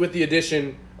 especially with the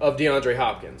addition of DeAndre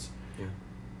Hopkins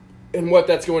and what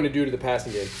that's going to do to the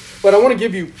passing game. But I want to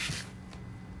give you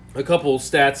a couple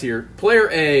stats here. Player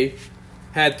A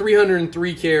had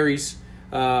 303 carries,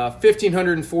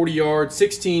 1,540 yards,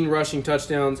 16 rushing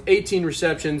touchdowns, 18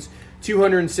 receptions,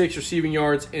 206 receiving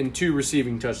yards, and 2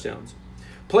 receiving touchdowns.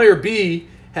 Player B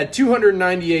had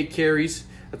 298 carries,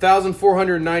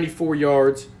 1,494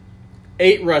 yards,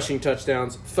 8 rushing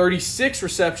touchdowns, 36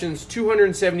 receptions,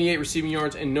 278 receiving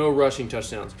yards, and no rushing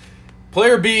touchdowns.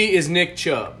 Player B is Nick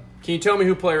Chubb. Can you tell me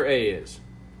who player A is?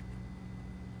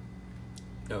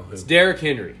 No, who? It's Derrick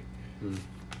Henry.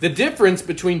 The difference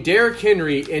between Derrick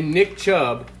Henry and Nick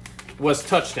Chubb was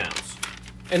touchdowns.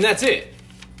 And that's it.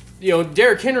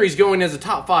 Derrick Henry's going as a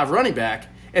top 5 running back,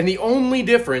 and the only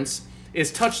difference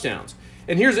is touchdowns.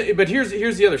 And here's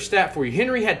the other stat for you.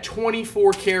 Henry had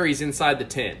 24 carries inside the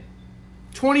 10.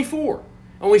 24.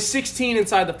 Only 16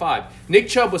 inside the 5. Nick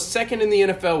Chubb was second in the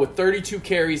NFL with 32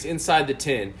 carries inside the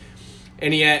 10.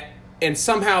 And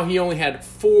somehow he only had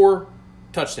 4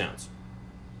 touchdowns.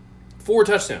 4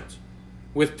 touchdowns.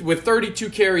 With 32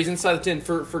 carries inside the 10.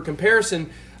 For comparison,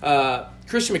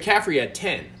 Christian McCaffrey had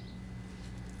 10.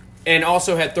 And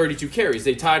also had 32 carries.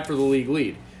 They tied for the league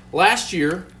lead. Last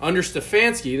year, under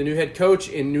Stefanski, the new head coach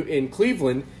in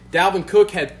Cleveland, Dalvin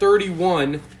Cook had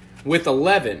 31 with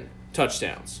 11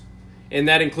 touchdowns. And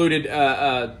that included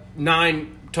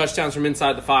 9 touchdowns from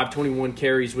inside the 5, 21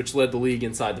 carries, which led the league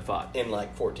inside the 5. In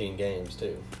like 14 games,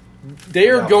 too. They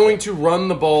are going to run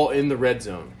the ball in the red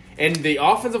zone. And the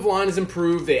offensive line has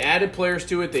improved. They added players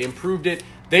to it. They improved it.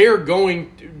 They are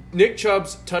going – Nick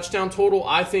Chubb's touchdown total,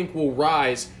 I think, will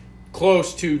rise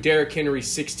close to Derrick Henry's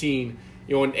 16,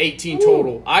 an 18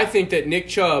 total. Ooh. I think that Nick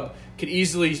Chubb could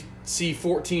easily see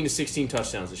 14 to 16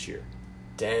 touchdowns this year.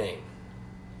 Dang.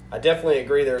 I definitely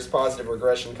agree there's positive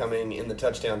regression coming in the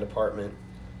touchdown department.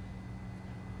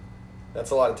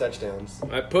 That's a lot of touchdowns. All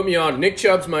right, put me on. Nick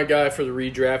Chubb's my guy for the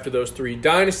redraft of those 3.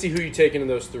 Dynasty, who you taking in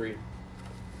those 3?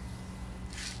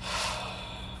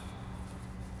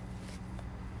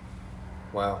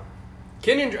 Wow.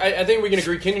 I think we can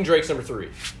agree Kenyon Drake's number 3.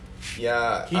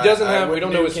 Yeah. He doesn't have – we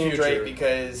don't know his future. Drake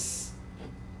because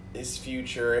his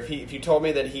future – if you told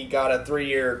me that he got a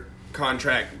 3-year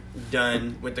contract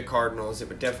done with the Cardinals, it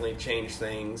would definitely change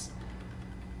things.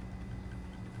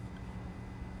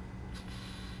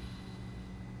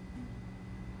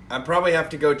 I'd probably have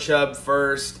to go Chubb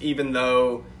first, even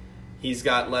though he's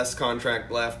got less contract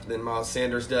left than Miles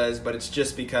Sanders does, but it's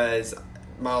just because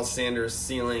Miles Sanders'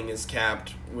 ceiling is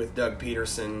capped with Doug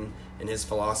Peterson and his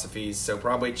philosophies. So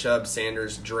probably Chubb,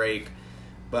 Sanders, Drake.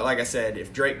 But like I said,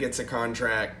 if Drake gets a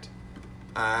contract,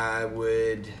 I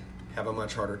would have a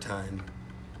much harder time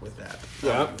with that.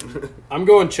 Yeah, I'm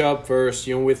going Chubb first.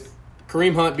 With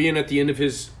Kareem Hunt being at the end of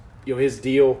his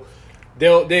deal,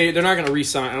 they're not going to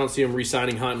re-sign. I don't see him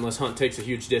re-signing Hunt unless Hunt takes a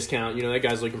huge discount. That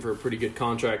guy's looking for a pretty good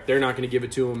contract. They're not going to give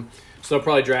it to him, so they'll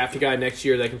probably draft a guy next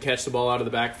year that can catch the ball out of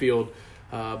the backfield.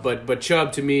 But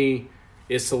Chubb to me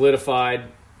is solidified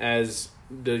as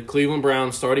the Cleveland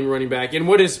Browns starting running back in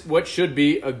what should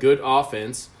be a good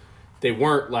offense. They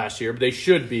weren't last year, but they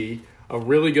should be a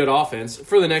really good offense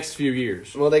for the next few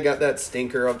years. Well, they got that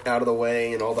stinker out of the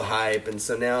way and all the hype, and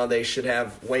so now they should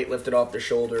have weight lifted off their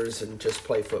shoulders and just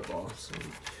play football.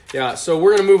 Yeah, so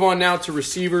we're going to move on now to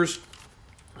receivers.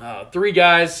 3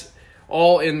 guys,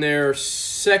 all in their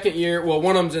second year. Well,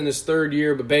 one of them's in his third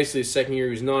year, but basically his second year.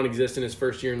 He was non-existent his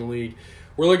first year in the league.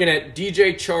 We're looking at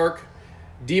DJ Chark,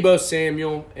 Deebo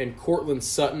Samuel, and Courtland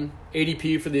Sutton.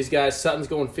 ADP for these guys. Sutton's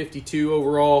going 52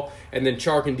 overall, and then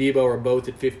Chark and Deebo are both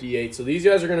at 58. So these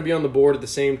guys are going to be on the board at the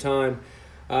same time.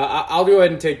 I'll go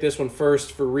ahead and take this one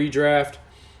first for redraft.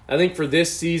 I think for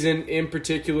this season in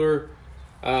particular,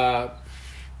 I'm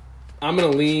going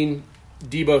to lean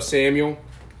Deebo Samuel.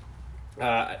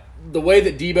 The way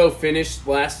that Deebo finished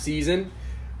last season,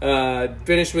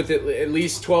 finished with at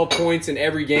least 12 points in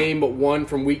every game but one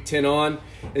from week 10 on.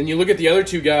 And you look at the other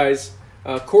 2 guys,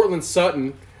 Courtland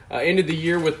Sutton ended the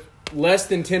year with less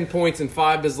than 10 points in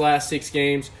 5 of his last 6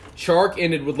 games. Chark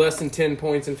ended with less than 10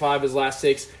 points in 5 of his last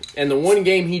 6. And the one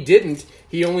game he didn't,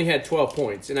 he only had 12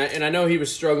 points. And I know he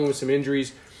was struggling with some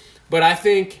injuries. But I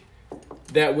think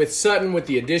that with Sutton, with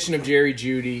the addition of Jerry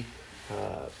Jeudy,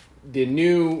 the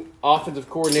new offensive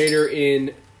coordinator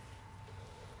in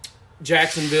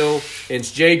Jacksonville, and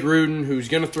it's Jay Gruden, who's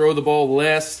going to throw the ball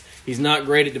less. He's not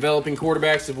great at developing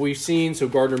quarterbacks, as we've seen, so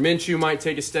Gardner Minshew might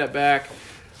take a step back.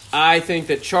 I think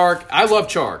that Chark – I love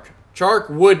Chark. Chark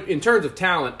would – in terms of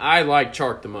talent, I like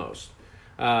Chark the most.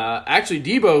 Actually,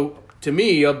 Deebo, to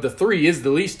me, of the 3, is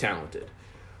the least talented.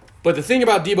 But the thing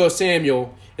about Deebo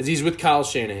Samuel is he's with Kyle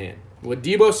Shanahan. What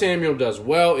Deebo Samuel does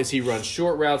well is he runs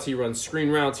short routes, he runs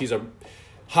screen routes. He's a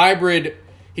hybrid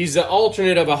 – he's the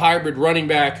alternate of a hybrid running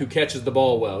back who catches the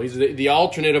ball well. He's the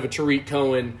alternate of a Tariq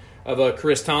Cohen, of a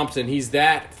Chris Thompson. He's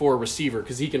that for a receiver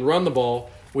because he can run the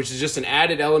ball, which is just an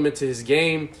added element to his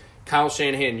game. Kyle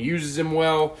Shanahan uses him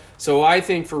well. So I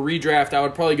think for redraft, I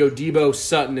would probably go Deebo,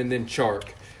 Sutton, and then Chark.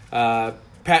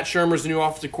 Pat Shurmur's the new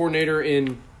offensive coordinator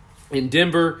in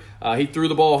Denver. He threw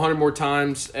the ball 100 more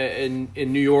times in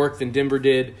New York than Denver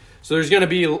did. So there's going to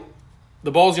be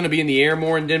the ball's going to be in the air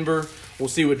more in Denver. We'll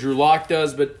see what Drew Lock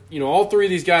does. But, all 3 of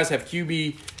these guys have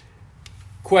QB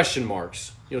question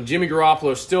marks. Jimmy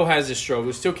Garoppolo still has his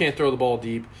struggles, still can't throw the ball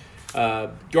deep.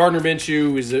 Gardner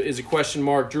Minshew is a question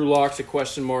mark. Drew Lock's a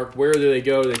question mark. Where do they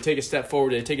go? Do they take a step forward?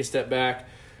 Do they take a step back?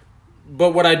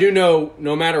 But what I do know,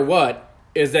 no matter what,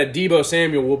 is that Deebo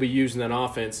Samuel will be used in that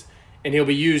offense. and he'll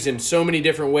be used in so many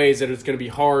different ways that it's going to be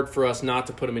hard for us not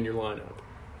to put him in your lineup.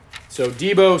 So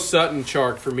Debo, Sutton,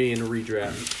 Chark for me in the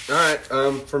redraft. All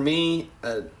right. For me,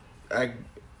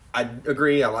 I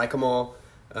agree. I like them all.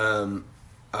 I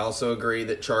also agree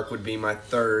that Chark would be my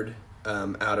third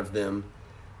out of them.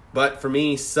 But for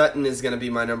me, Sutton is going to be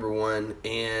my number one,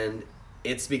 and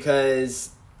it's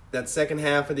because that second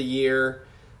half of the year,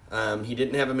 he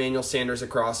didn't have Emmanuel Sanders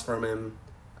across from him.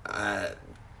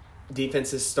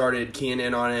 Defenses started keying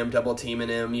in on him, double teaming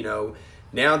him.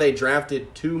 Now they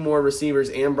drafted 2 more receivers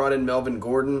and brought in Melvin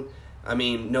Gordon. I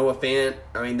mean, Noah Fant.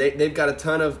 I mean, they've got a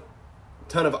ton of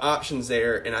options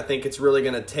there, and I think it's really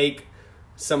going to take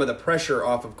some of the pressure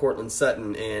off of Courtland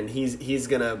Sutton, and he's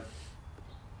going to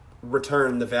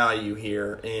return the value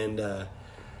here. And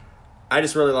I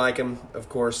just really like him. Of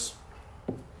course,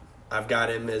 I've got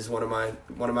him as one of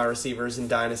my receivers in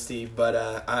Dynasty, but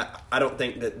I don't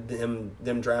think that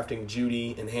them drafting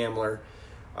Judy and Hamler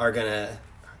are going to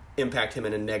impact him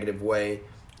in a negative way.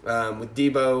 With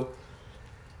Debo,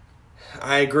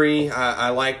 I agree. I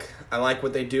like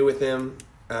what they do with him.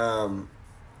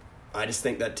 I just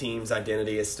think that team's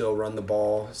identity is still run the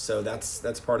ball, so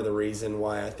that's part of the reason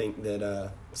why I think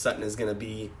that Sutton is going to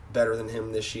be better than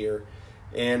him this year.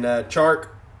 And Chark,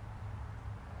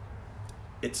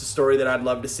 it's a story that I'd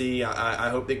love to see. I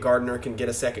hope that Gardner can get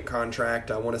a second contract.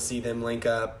 I want to see them link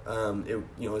up.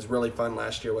 It was really fun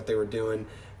last year what they were doing.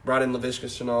 Brought in Laviska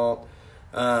Shenault.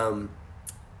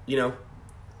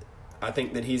 I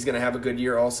think that he's going to have a good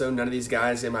year also. None of these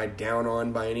guys am I down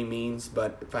on by any means,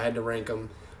 but if I had to rank them,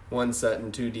 1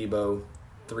 Sutton, 2 Debo,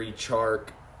 3 Chark,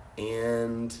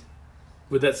 and...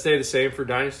 Would that stay the same for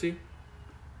Dynasty?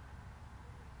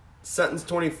 Sutton's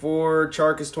 24,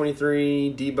 Chark is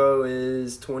 23, Debo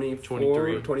is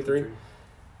 24, 23.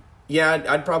 Yeah,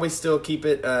 I'd probably still keep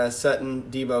it Sutton,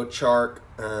 Debo, Chark,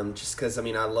 just because,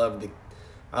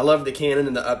 I love the cannon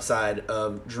and the upside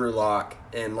of Drew Lock.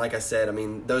 And like I said,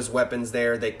 those weapons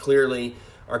there, they clearly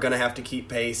are going to have to keep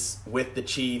pace with the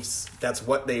Chiefs. That's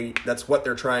what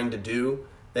they're trying to do.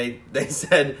 They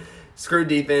said, screw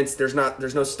defense. There's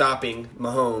no stopping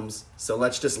Mahomes. So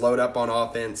let's just load up on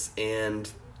offense, and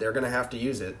they're going to have to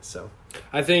use it. So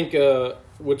I think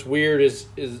what's weird is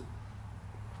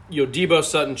Debo,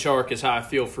 Sutton, Chark is how I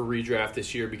feel for redraft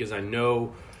this year, because I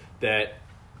know that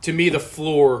to me the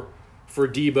floor for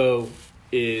Debo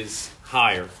is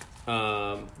higher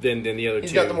than the other two.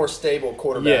 He's got the more stable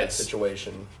quarterback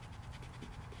situation.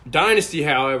 Dynasty,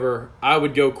 however, I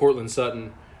would go Courtland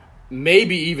Sutton,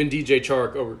 maybe even DJ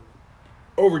Chark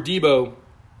over Debo.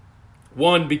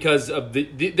 One, because of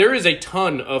there is a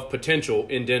ton of potential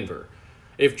in Denver.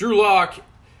 If Drew Lock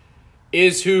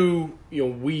is who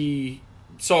we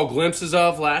saw glimpses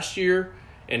of last year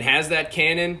and has that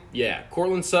cannon,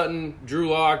 Courtland Sutton, Drew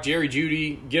Lock, Jerry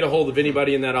Jeudy, get a hold of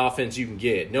anybody in that offense you can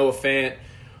get. Noah Fant.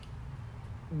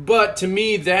 But to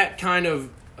me, that kind of,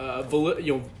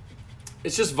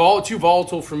 it's just too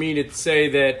volatile for me to say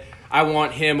that I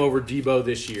want him over Debo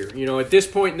this year. At this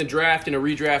point in the draft, in a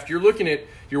redraft,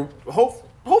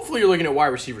 hopefully you're looking at wide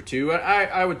receiver 2.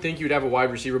 I would think you'd have a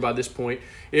wide receiver by this point.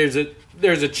 There's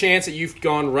a chance that you've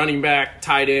gone running back,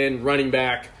 tight end, running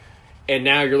back, and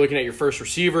now you're looking at your first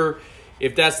receiver.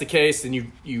 If that's the case,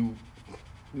 then you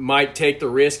might take the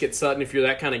risk at Sutton if you're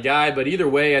that kind of guy. But either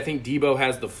way, I think Debo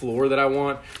has the floor that I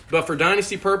want. But for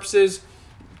dynasty purposes,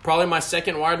 probably my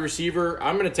second wide receiver,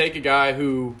 I'm going to take a guy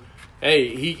who,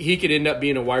 he could end up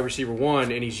being a wide receiver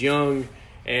 1, and he's young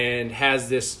and has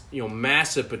this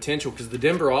massive potential, because the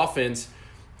Denver offense,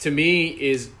 to me,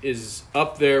 is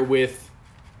up there with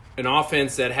an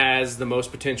offense that has the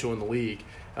most potential in the league.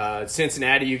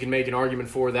 Cincinnati, you can make an argument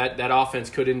for that. That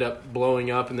offense could end up blowing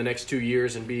up in the next 2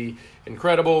 years and be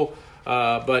incredible.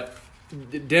 But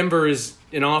Denver is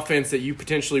an offense that you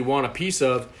potentially want a piece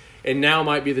of, and now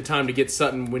might be the time to get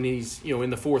Sutton when he's in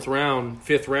the 4th round,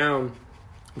 5th round,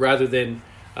 rather than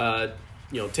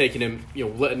taking him,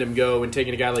 letting him go and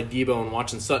taking a guy like Debo and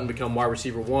watching Sutton become wide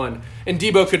receiver 1. And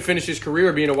Debo could finish his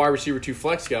career being a wide receiver 2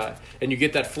 flex guy, and you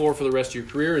get that floor for the rest of your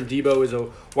career. And Debo is a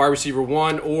wide receiver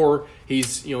 1, or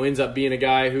he's ends up being a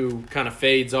guy who kind of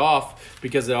fades off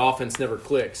because the offense never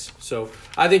clicks. So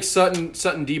I think Sutton,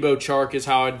 Debo, Chark is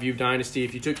how I'd view dynasty.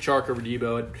 If you took Chark over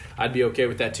Debo, I'd be okay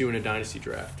with that too in a dynasty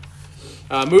draft.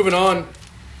 Moving on,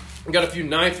 we got a few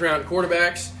 9th round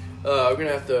quarterbacks. We're gonna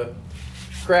have to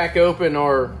crack open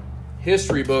our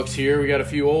history books here. We got a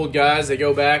few old guys that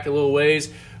go back a little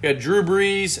ways. We got Drew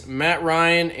Brees, Matt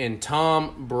Ryan, and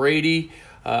Tom Brady.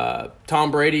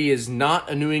 Tom Brady is not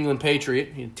a New England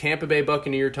Patriot. He's a Tampa Bay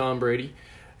Buccaneer Tom Brady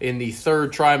in the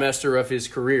 3rd trimester of his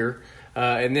career.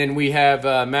 And then we have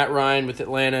Matt Ryan with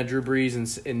Atlanta, Drew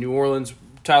Brees in New Orleans.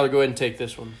 Tyler, go ahead and take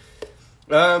this one.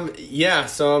 Yeah,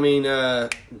 so, I mean,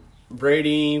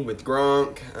 Brady with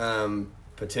Gronk,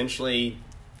 potentially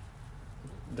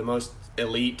the most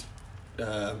elite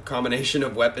combination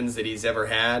of weapons that he's ever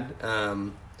had.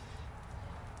 I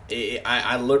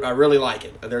really like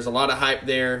it. There's a lot of hype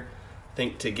there. I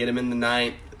think to get him in the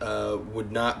ninth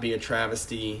would not be a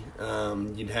travesty.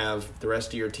 You'd have the rest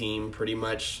of your team pretty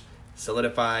much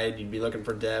solidified. You'd be looking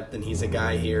for depth, and he's a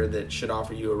guy here that should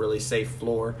offer you a really safe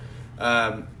floor.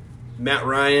 Matt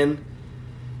Ryan,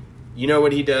 you know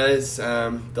what he does.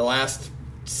 The last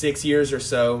 6 years or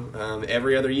so,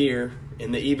 every other year,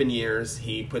 in the even years,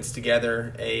 he puts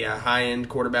together a high-end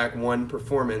quarterback one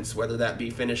performance, whether that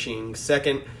be finishing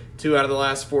second 2 out of the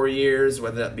last 4 years,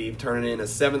 whether that be turning in a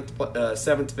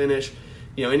seventh finish,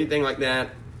 anything like that.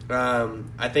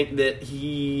 I think that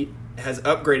he has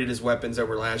upgraded his weapons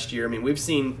over last year. I mean, we've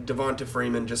seen Devonta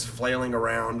Freeman just flailing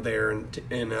around there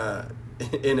in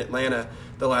Atlanta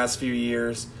the last few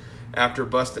years after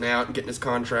busting out and getting his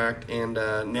contract, and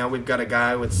now we've got a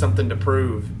guy with something to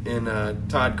prove in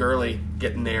Todd Gurley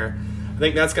getting there. I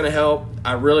think that's going to help.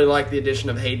 I really like the addition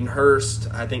of Hayden Hurst.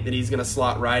 I think that he's going to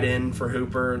slot right in for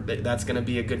Hooper. That's going to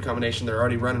be a good combination. They're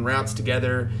already running routes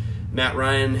together. Matt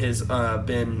Ryan has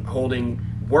been holding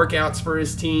workouts for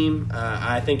his team.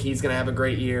 I think he's going to have a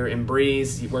great year. And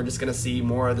Breeze, we're just going to see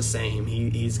more of the same.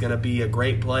 He's going to be a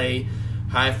great play,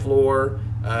 high floor,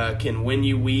 can win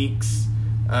you weeks.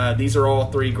 These are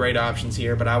all 3 great options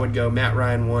here, but I would go Matt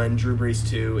Ryan 1, Drew Brees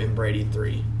 2, and Brady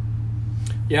 3.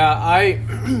 Yeah,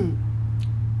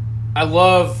 I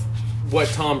love what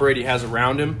Tom Brady has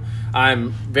around him.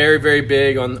 I'm very, very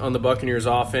big on the Buccaneers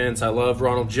offense. I love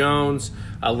Ronald Jones.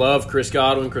 I love Chris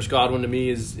Godwin. Chris Godwin to me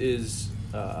is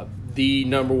the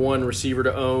number 1 receiver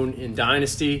to own in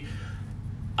Dynasty.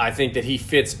 I think that he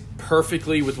fits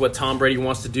perfectly with what Tom Brady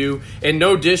wants to do. And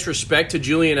no disrespect to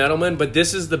Julian Edelman, but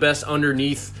this is the best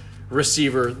underneath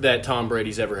receiver that Tom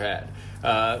Brady's ever had.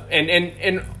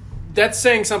 And that's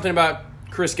saying something about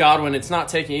Chris Godwin. It's not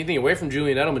taking anything away from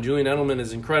Julian Edelman. Julian Edelman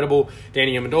is incredible.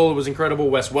 Danny Amendola was incredible.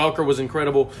 Wes Welker was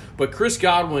incredible. But Chris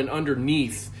Godwin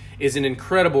underneath is an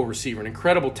incredible receiver, an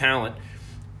incredible talent.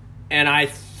 And I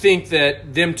think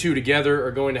that them two together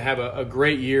are going to have a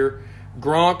great year.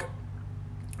 Gronk,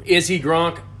 is he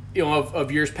Gronk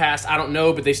of years past? I don't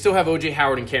know, but they still have O.J.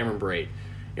 Howard and Cameron Brate.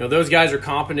 Those guys are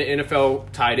competent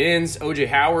NFL tight ends. O.J.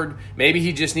 Howard, maybe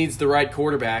he just needs the right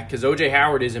quarterback because O.J.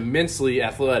 Howard is immensely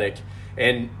athletic,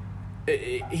 and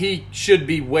he should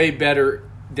be way better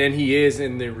than he is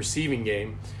in the receiving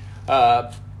game.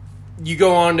 You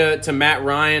go on to Matt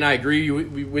Ryan. I agree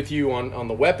with you on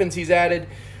the weapons he's added.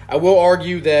 I will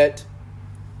argue that,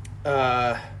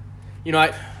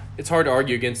 it's hard to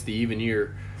argue against the even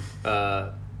year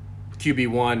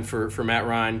QB1 for Matt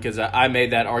Ryan because I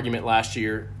made that argument last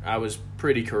year. I was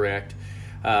pretty correct.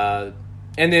 And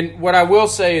then what I will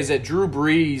say is that Drew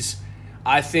Brees,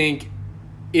 I think,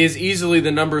 is easily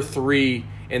the number 3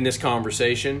 in this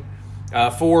conversation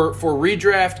for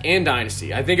redraft and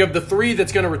dynasty. I think of the 3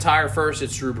 that's going to retire first,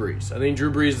 it's Drew Brees. I think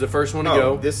Drew Brees is the first one to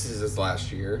go. This is his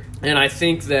last year. And I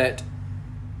think that,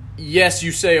 yes,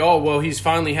 you say, he's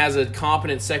finally has a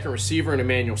competent second receiver in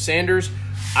Emmanuel Sanders.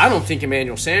 I don't think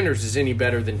Emmanuel Sanders is any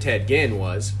better than Ted Ginn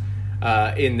was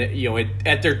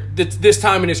this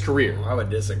time in his career. I would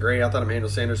disagree. I thought Emmanuel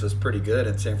Sanders was pretty good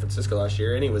at San Francisco last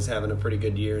year, and he was having a pretty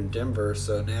good year in Denver.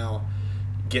 So now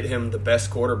get him the best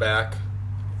quarterback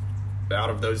out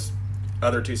of those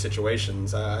other 2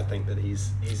 situations. I think that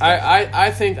he's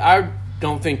I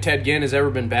don't think Ted Ginn has ever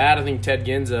been bad. I think Ted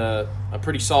Ginn's a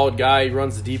pretty solid guy. He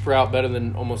runs the deep route better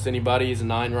than almost anybody. He's a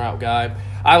 9-route guy.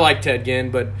 I like Ted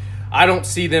Ginn, but I don't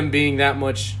see them being that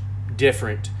much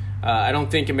different. I don't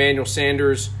think Emmanuel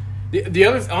Sanders – the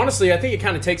other honestly, I think it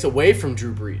kind of takes away from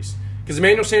Drew Brees because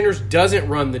Emmanuel Sanders doesn't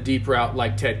run the deep route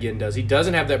like Ted Ginn does. He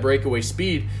doesn't have that breakaway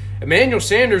speed. Emmanuel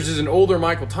Sanders is an older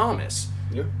Michael Thomas.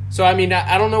 Yeah. So, I mean,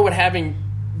 I don't know what having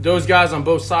those guys on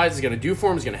both sides is going to do for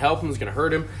him. It's going to help him. It's going to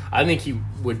hurt him. I think he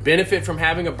would benefit from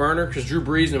having a burner because Drew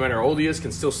Brees, no matter how old he is,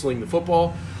 can still sling the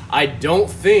football. I don't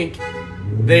think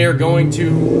they're going to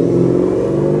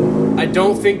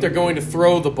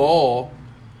throw the ball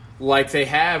like they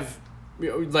have,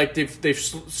 like they've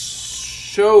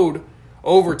showed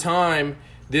over time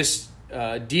this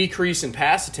decrease in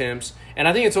pass attempts, and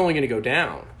I think it's only going to go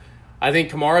down. I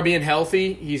think Kamara being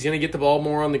healthy, he's going to get the ball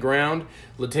more on the ground.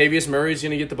 Latavius Murray's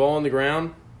going to get the ball on the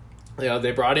ground.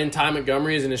 They brought in Ty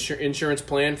Montgomery as an insurance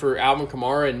plan for Alvin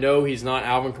Kamara, and no, he's not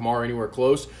Alvin Kamara anywhere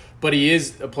close, but he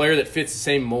is a player that fits the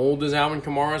same mold as Alvin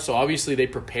Kamara, so obviously they're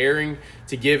preparing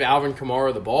to give Alvin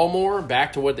Kamara the ball more,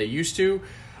 back to what they used to.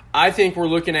 I think we're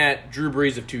looking at Drew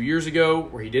Brees of 2 years ago,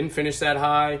 where he didn't finish that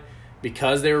high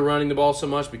because they were running the ball so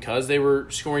much, because they were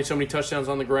scoring so many touchdowns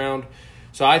on the ground.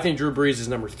 So I think Drew Brees is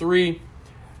number 3.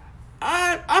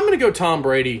 I'm going to go Tom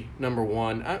Brady number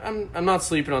 1. I'm not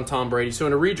sleeping on Tom Brady. So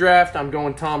in a redraft, I'm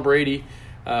going Tom Brady,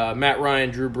 Matt Ryan,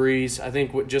 Drew Brees. I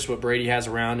think what Brady has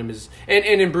around him is – and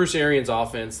in Bruce Arians'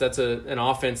 offense, that's an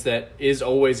offense that is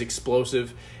always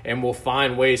explosive and will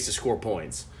find ways to score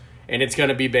points. And it's going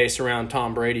to be based around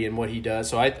Tom Brady and what he does.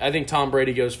 So I think Tom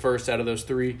Brady goes first out of those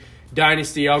 3.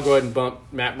 Dynasty, I'll go ahead and bump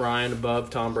Matt Ryan above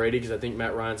Tom Brady because I think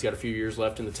Matt Ryan's got a few years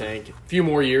left in the tank. A few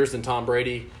more years than Tom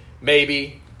Brady,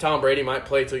 maybe. Tom Brady might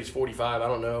play till he's 45. I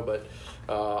don't know. But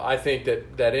I think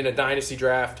that in a Dynasty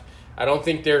draft, I don't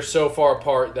think they're so far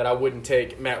apart that I wouldn't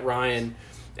take Matt Ryan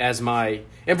as my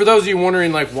 – and for those of you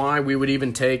wondering like why we would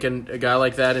even take a guy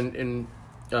like that in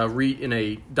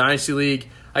a Dynasty league,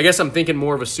 I guess I'm thinking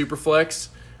more of a super flex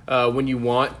when you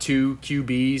want 2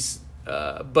 QBs.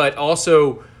 But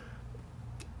also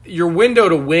your window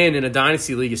to win in a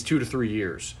Dynasty league is 2 to 3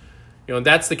 years. And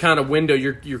that's the kind of window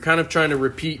you're kind of trying to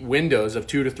repeat windows of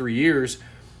 2 to 3 years.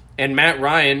 And Matt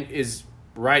Ryan is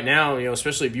right now,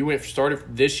 especially if you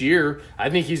started this year, I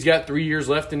think he's got 3 years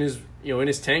left in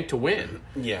his tank to win.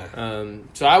 Yeah.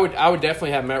 So I would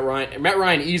definitely have Matt Ryan. Matt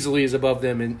Ryan easily is above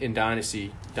them in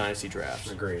dynasty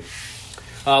drafts. Agreed.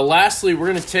 Lastly, we're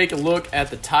going to take a look at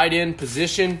the tight end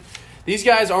position. These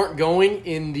guys aren't going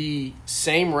in the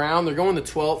same round. They're going the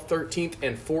 12th, 13th,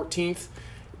 and 14th,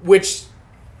 which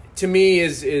to me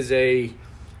is a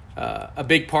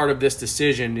big part of this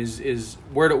decision. Is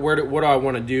what do I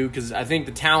want to do? Because I think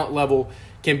the talent level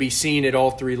can be seen at all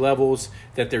 3 levels,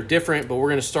 that they're different. But we're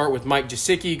going to start with Mike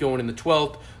Gesicki going in the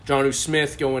 12th, Jonnu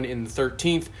Smith going in the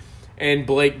 13th, and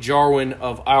Blake Jarwin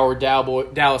of our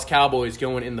Dallas Cowboys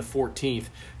going in the 14th.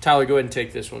 Tyler, go ahead and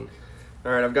take this one.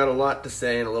 All right, I've got a lot to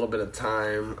say in a little bit of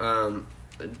time.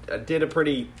 I did a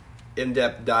pretty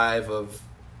in-depth dive of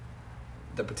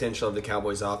the potential of the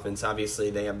Cowboys offense. Obviously,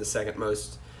 they have the second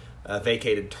most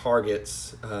vacated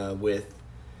targets with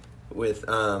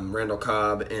Randall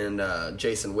Cobb and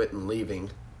Jason Witten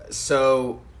leaving.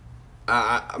 So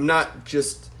I'm not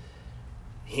just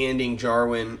handing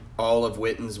Jarwin all of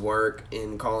Witten's work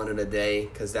and calling it a day,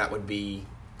 because that would be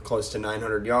close to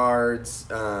 900 yards.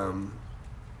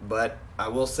 But I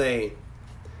will say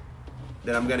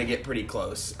that I'm going to get pretty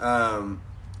close.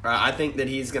 I think that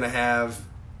he's going to have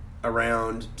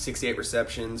around 68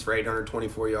 receptions for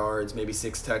 824 yards, maybe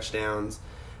 6 touchdowns.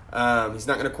 He's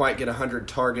not going to quite get 100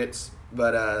 targets,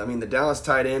 but the Dallas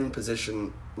tight end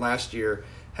position last year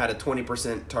had a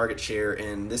 20% target share,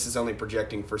 and this is only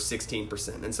projecting for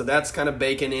 16%. And so that's kind of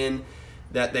baking in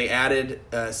that they added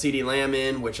CeeDee Lamb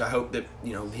in, which I hope that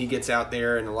he gets out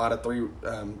there in a lot of three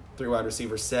wide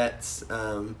receiver sets.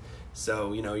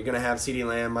 So you're going to have CeeDee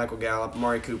Lamb, Michael Gallup,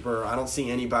 Amari Cooper. I don't see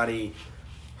anybody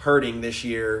hurting this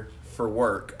year for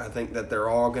work. I think that they're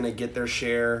all going to get their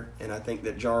share, and I think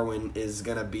that Jarwin is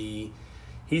going to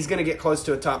he's going to get close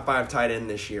to a top 5 tight end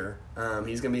this year.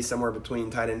 He's going to be somewhere between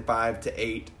tight end 5 to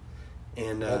 8.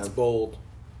 And that's bold.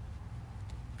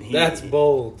 That's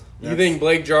bold. You think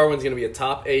Blake Jarwin's going to be a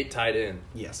top 8 tight end?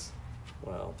 Yes.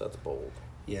 Wow, that's bold.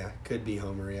 Yeah, could be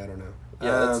homery. I don't know.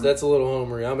 Yeah, that's a little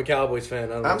homery. I'm a Cowboys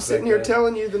fan. I'm sitting here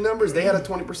telling you the numbers. They had a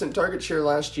 20% target share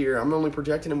last year. I'm only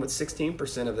projecting him with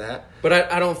 16% of that.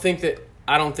 But I don't think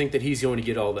that he's going to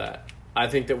get all that. I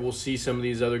think that we'll see some of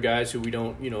these other guys who we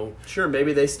don't, Sure,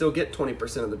 maybe they still get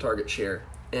 20% of the target share,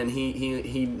 and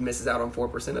he misses out on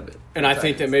 4% of it. And I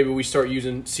think that maybe we start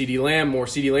using CeeDee Lamb more.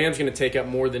 CeeDee Lamb's going to take up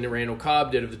more than Randall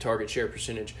Cobb did of the target share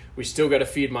percentage. We still got to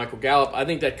feed Michael Gallup. I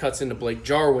think that cuts into Blake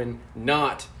Jarwin,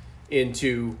 not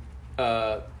into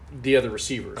the other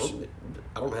receivers.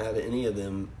 I don't have any of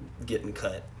them getting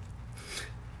cut.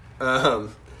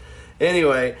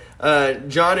 Anyway,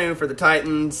 Jonnu for the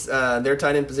Titans, their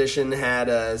tight end position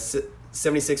had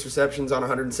 76 receptions on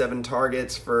 107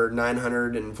 targets for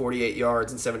 948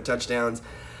 yards and 7 touchdowns.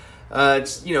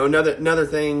 Another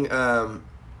thing.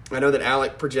 I know that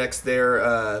Alec projects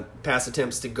their pass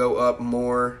attempts to go up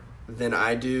more than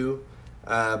I do,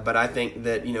 but I think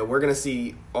that we're going to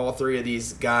see all 3 of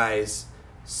these guys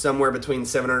somewhere between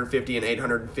 750 and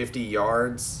 850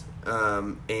 yards.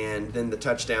 And then the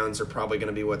touchdowns are probably going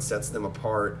to be what sets them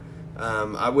apart.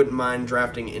 I wouldn't mind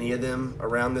drafting any of them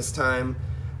around this time.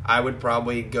 I would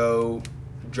probably go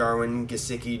Jarwin,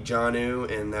 Gesicki,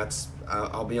 Jonnu, and that's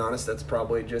I'll be honest, that's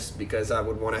probably just because I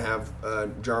would want to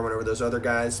have Jarwin over those other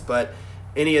guys. But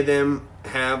any of them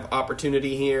have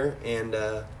opportunity here, and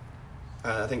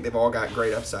I think they've all got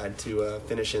great upside to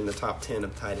finish in the top 10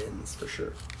 of tight ends for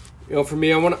sure. For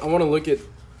me, I want to look at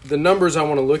the numbers. I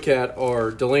want to look at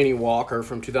are Delanie Walker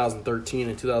from 2013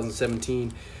 and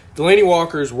 2017. Delanie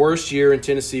Walker's worst year in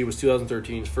Tennessee was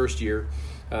 2013, his first year.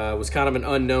 Was kind of an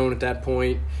unknown at that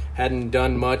point. Hadn't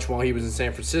done much while he was in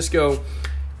San Francisco.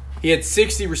 He had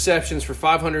 60 receptions for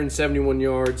 571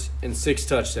 yards and 6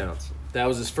 touchdowns. That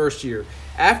was his first year.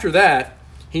 After that,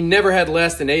 he never had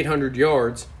less than 800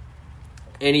 yards,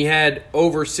 and he had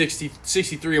over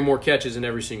 63 or more catches in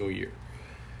every single year.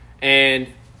 And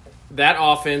that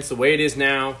offense, the way it is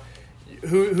now,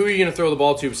 who are you going to throw the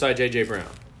ball to besides A.J. Brown?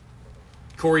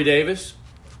 Corey Davis?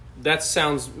 That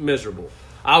sounds miserable.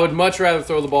 I would much rather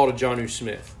throw the ball to Jonnu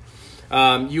Smith.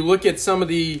 You look at some of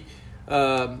the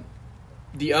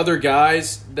other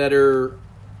guys that are,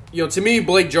 to me,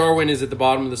 Blake Jarwin is at the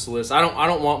bottom of this list. I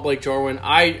don't want Blake Jarwin.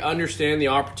 I understand the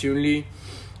opportunity,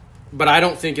 but I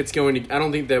don't think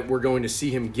that we're going to see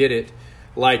him get it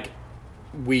like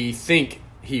we think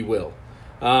he will.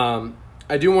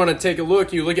 I do want to take a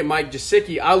look. You look at Mike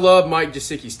Gesicki. I love Mike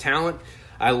Gesicki's talent.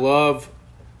 I love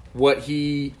what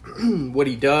he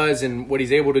does and what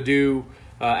he's able to do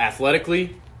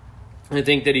athletically. I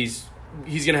think that he's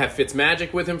going to have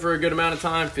Fitzmagic with him for a good amount of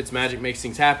time. Fitzmagic makes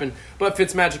things happen. But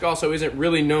Fitzmagic also isn't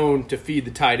really known to feed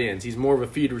the tight ends. He's more of a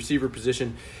feed receiver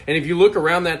position. And if you look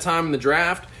around that time in the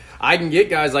draft, I can get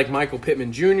guys like Michael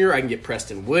Pittman Jr., I can get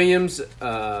Preston Williams,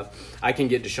 I can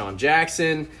get Deshaun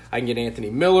Jackson, I can get Anthony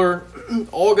Miller.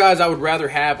 All guys I would rather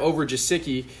have over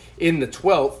Gesicki in the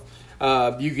 12th.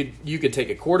 You could take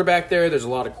a quarterback there. There's a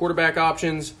lot of quarterback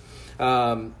options.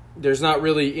 There's not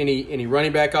really any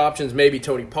running back options. Maybe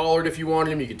Tony Pollard if you want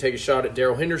him. You could take a shot at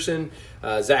Darrell Henderson.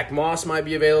 Zach Moss might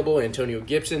be available. Antonio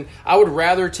Gibson. I would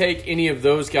rather take any of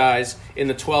those guys in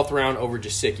the 12th round over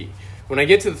Gesicki. When I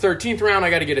get to the 13th round, I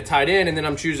got to get a tight end, and then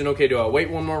I'm choosing, okay, do I wait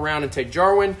one more round and take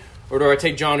Jarwin, or do I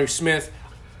take Jonnu Smith?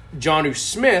 Jonnu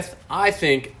Smith, I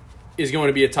think, is going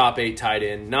to be a top 8 tight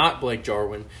end, not Blake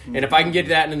Jarwin. And if I can get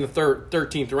that in the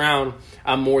 13th round,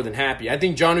 I'm more than happy. I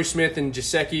think Jonnu Smith and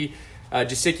Gesicki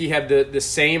have the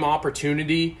same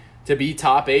opportunity to be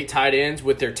top 8 tight ends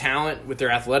with their talent, with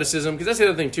their athleticism. Because that's the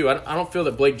other thing, too. I don't feel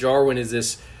that Blake Jarwin is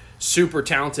this super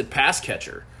talented pass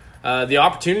catcher. The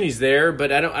opportunity's there,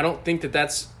 but I don't think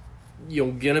that's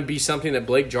going to be something that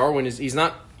Blake Jarwin is.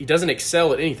 He doesn't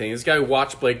excel at anything. This guy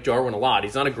watched Blake Jarwin a lot.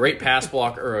 He's not a great pass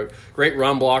blocker or a great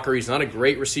run blocker. He's not a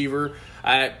great receiver.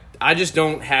 I just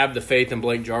don't have the faith in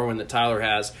Blake Jarwin that Tyler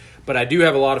has, but I do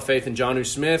have a lot of faith in Jonnu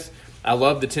Smith. I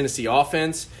love the Tennessee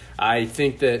offense. I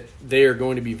think that they are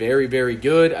going to be very, very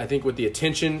good. I think with the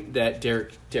attention that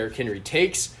Derrick Henry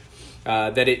takes,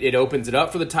 that it opens it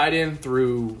up for the tight end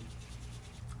through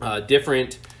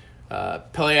different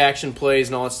play action plays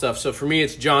and all that stuff. So for me,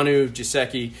 it's Jonnu,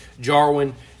 Gesicki,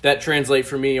 Jarwin. That translates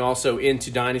for me also into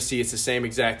Dynasty. It's the same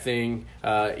exact thing.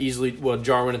 Easily,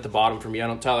 Jarwin at the bottom for me.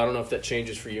 Tyler, I don't know if that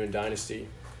changes for you in Dynasty.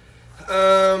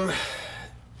 I'm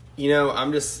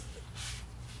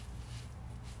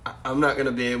not going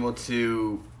to be able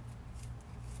to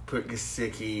put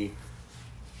Gesicki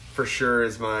for sure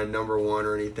as my number one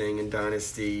or anything in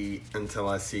Dynasty until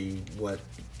I see what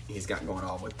he's got going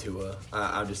on with Tua.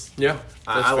 I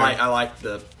like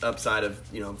the upside of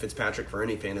Fitzpatrick for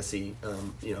any fantasy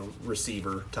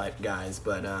receiver type guys,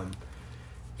 but I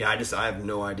have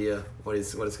no idea what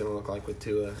it's going to look like with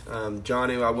Tua.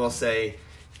 Jonnu, I will say,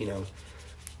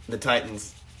 the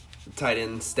Titans' tight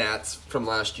end stats from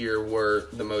last year were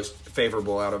the most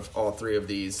favorable out of all 3 of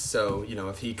these. So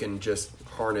if he can just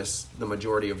harness the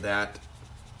majority of that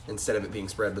instead of it being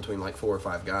spread between like 4 or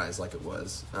 5 guys like it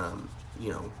was.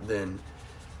 Then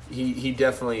he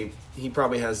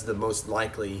probably has the most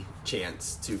likely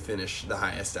chance to finish the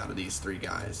highest out of these 3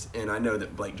 guys. And I know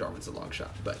that Blake Jarwin's a long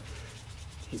shot, but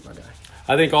he's my guy.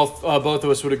 I think both of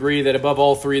us would agree that above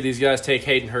all 3 of these guys, take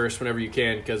Hayden Hurst whenever you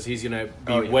can because he's going to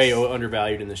be way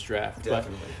undervalued in this draft.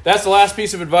 Definitely. But that's the last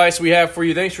piece of advice we have for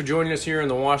you. Thanks for joining us here on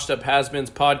the Washed Up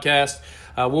Has-Beens podcast.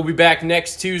 We'll be back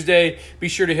next Tuesday. Be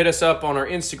sure to hit us up on our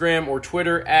Instagram or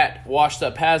Twitter at Washed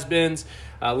Up Has-Beens.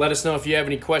 Let us know if you have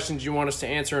any questions you want us to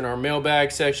answer in our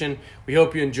mailbag section. We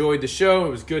hope you enjoyed the show. It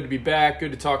was good to be back.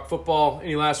 Good to talk football.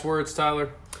 Any last words, Tyler?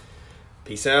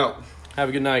 Peace out. Have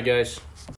a good night, guys.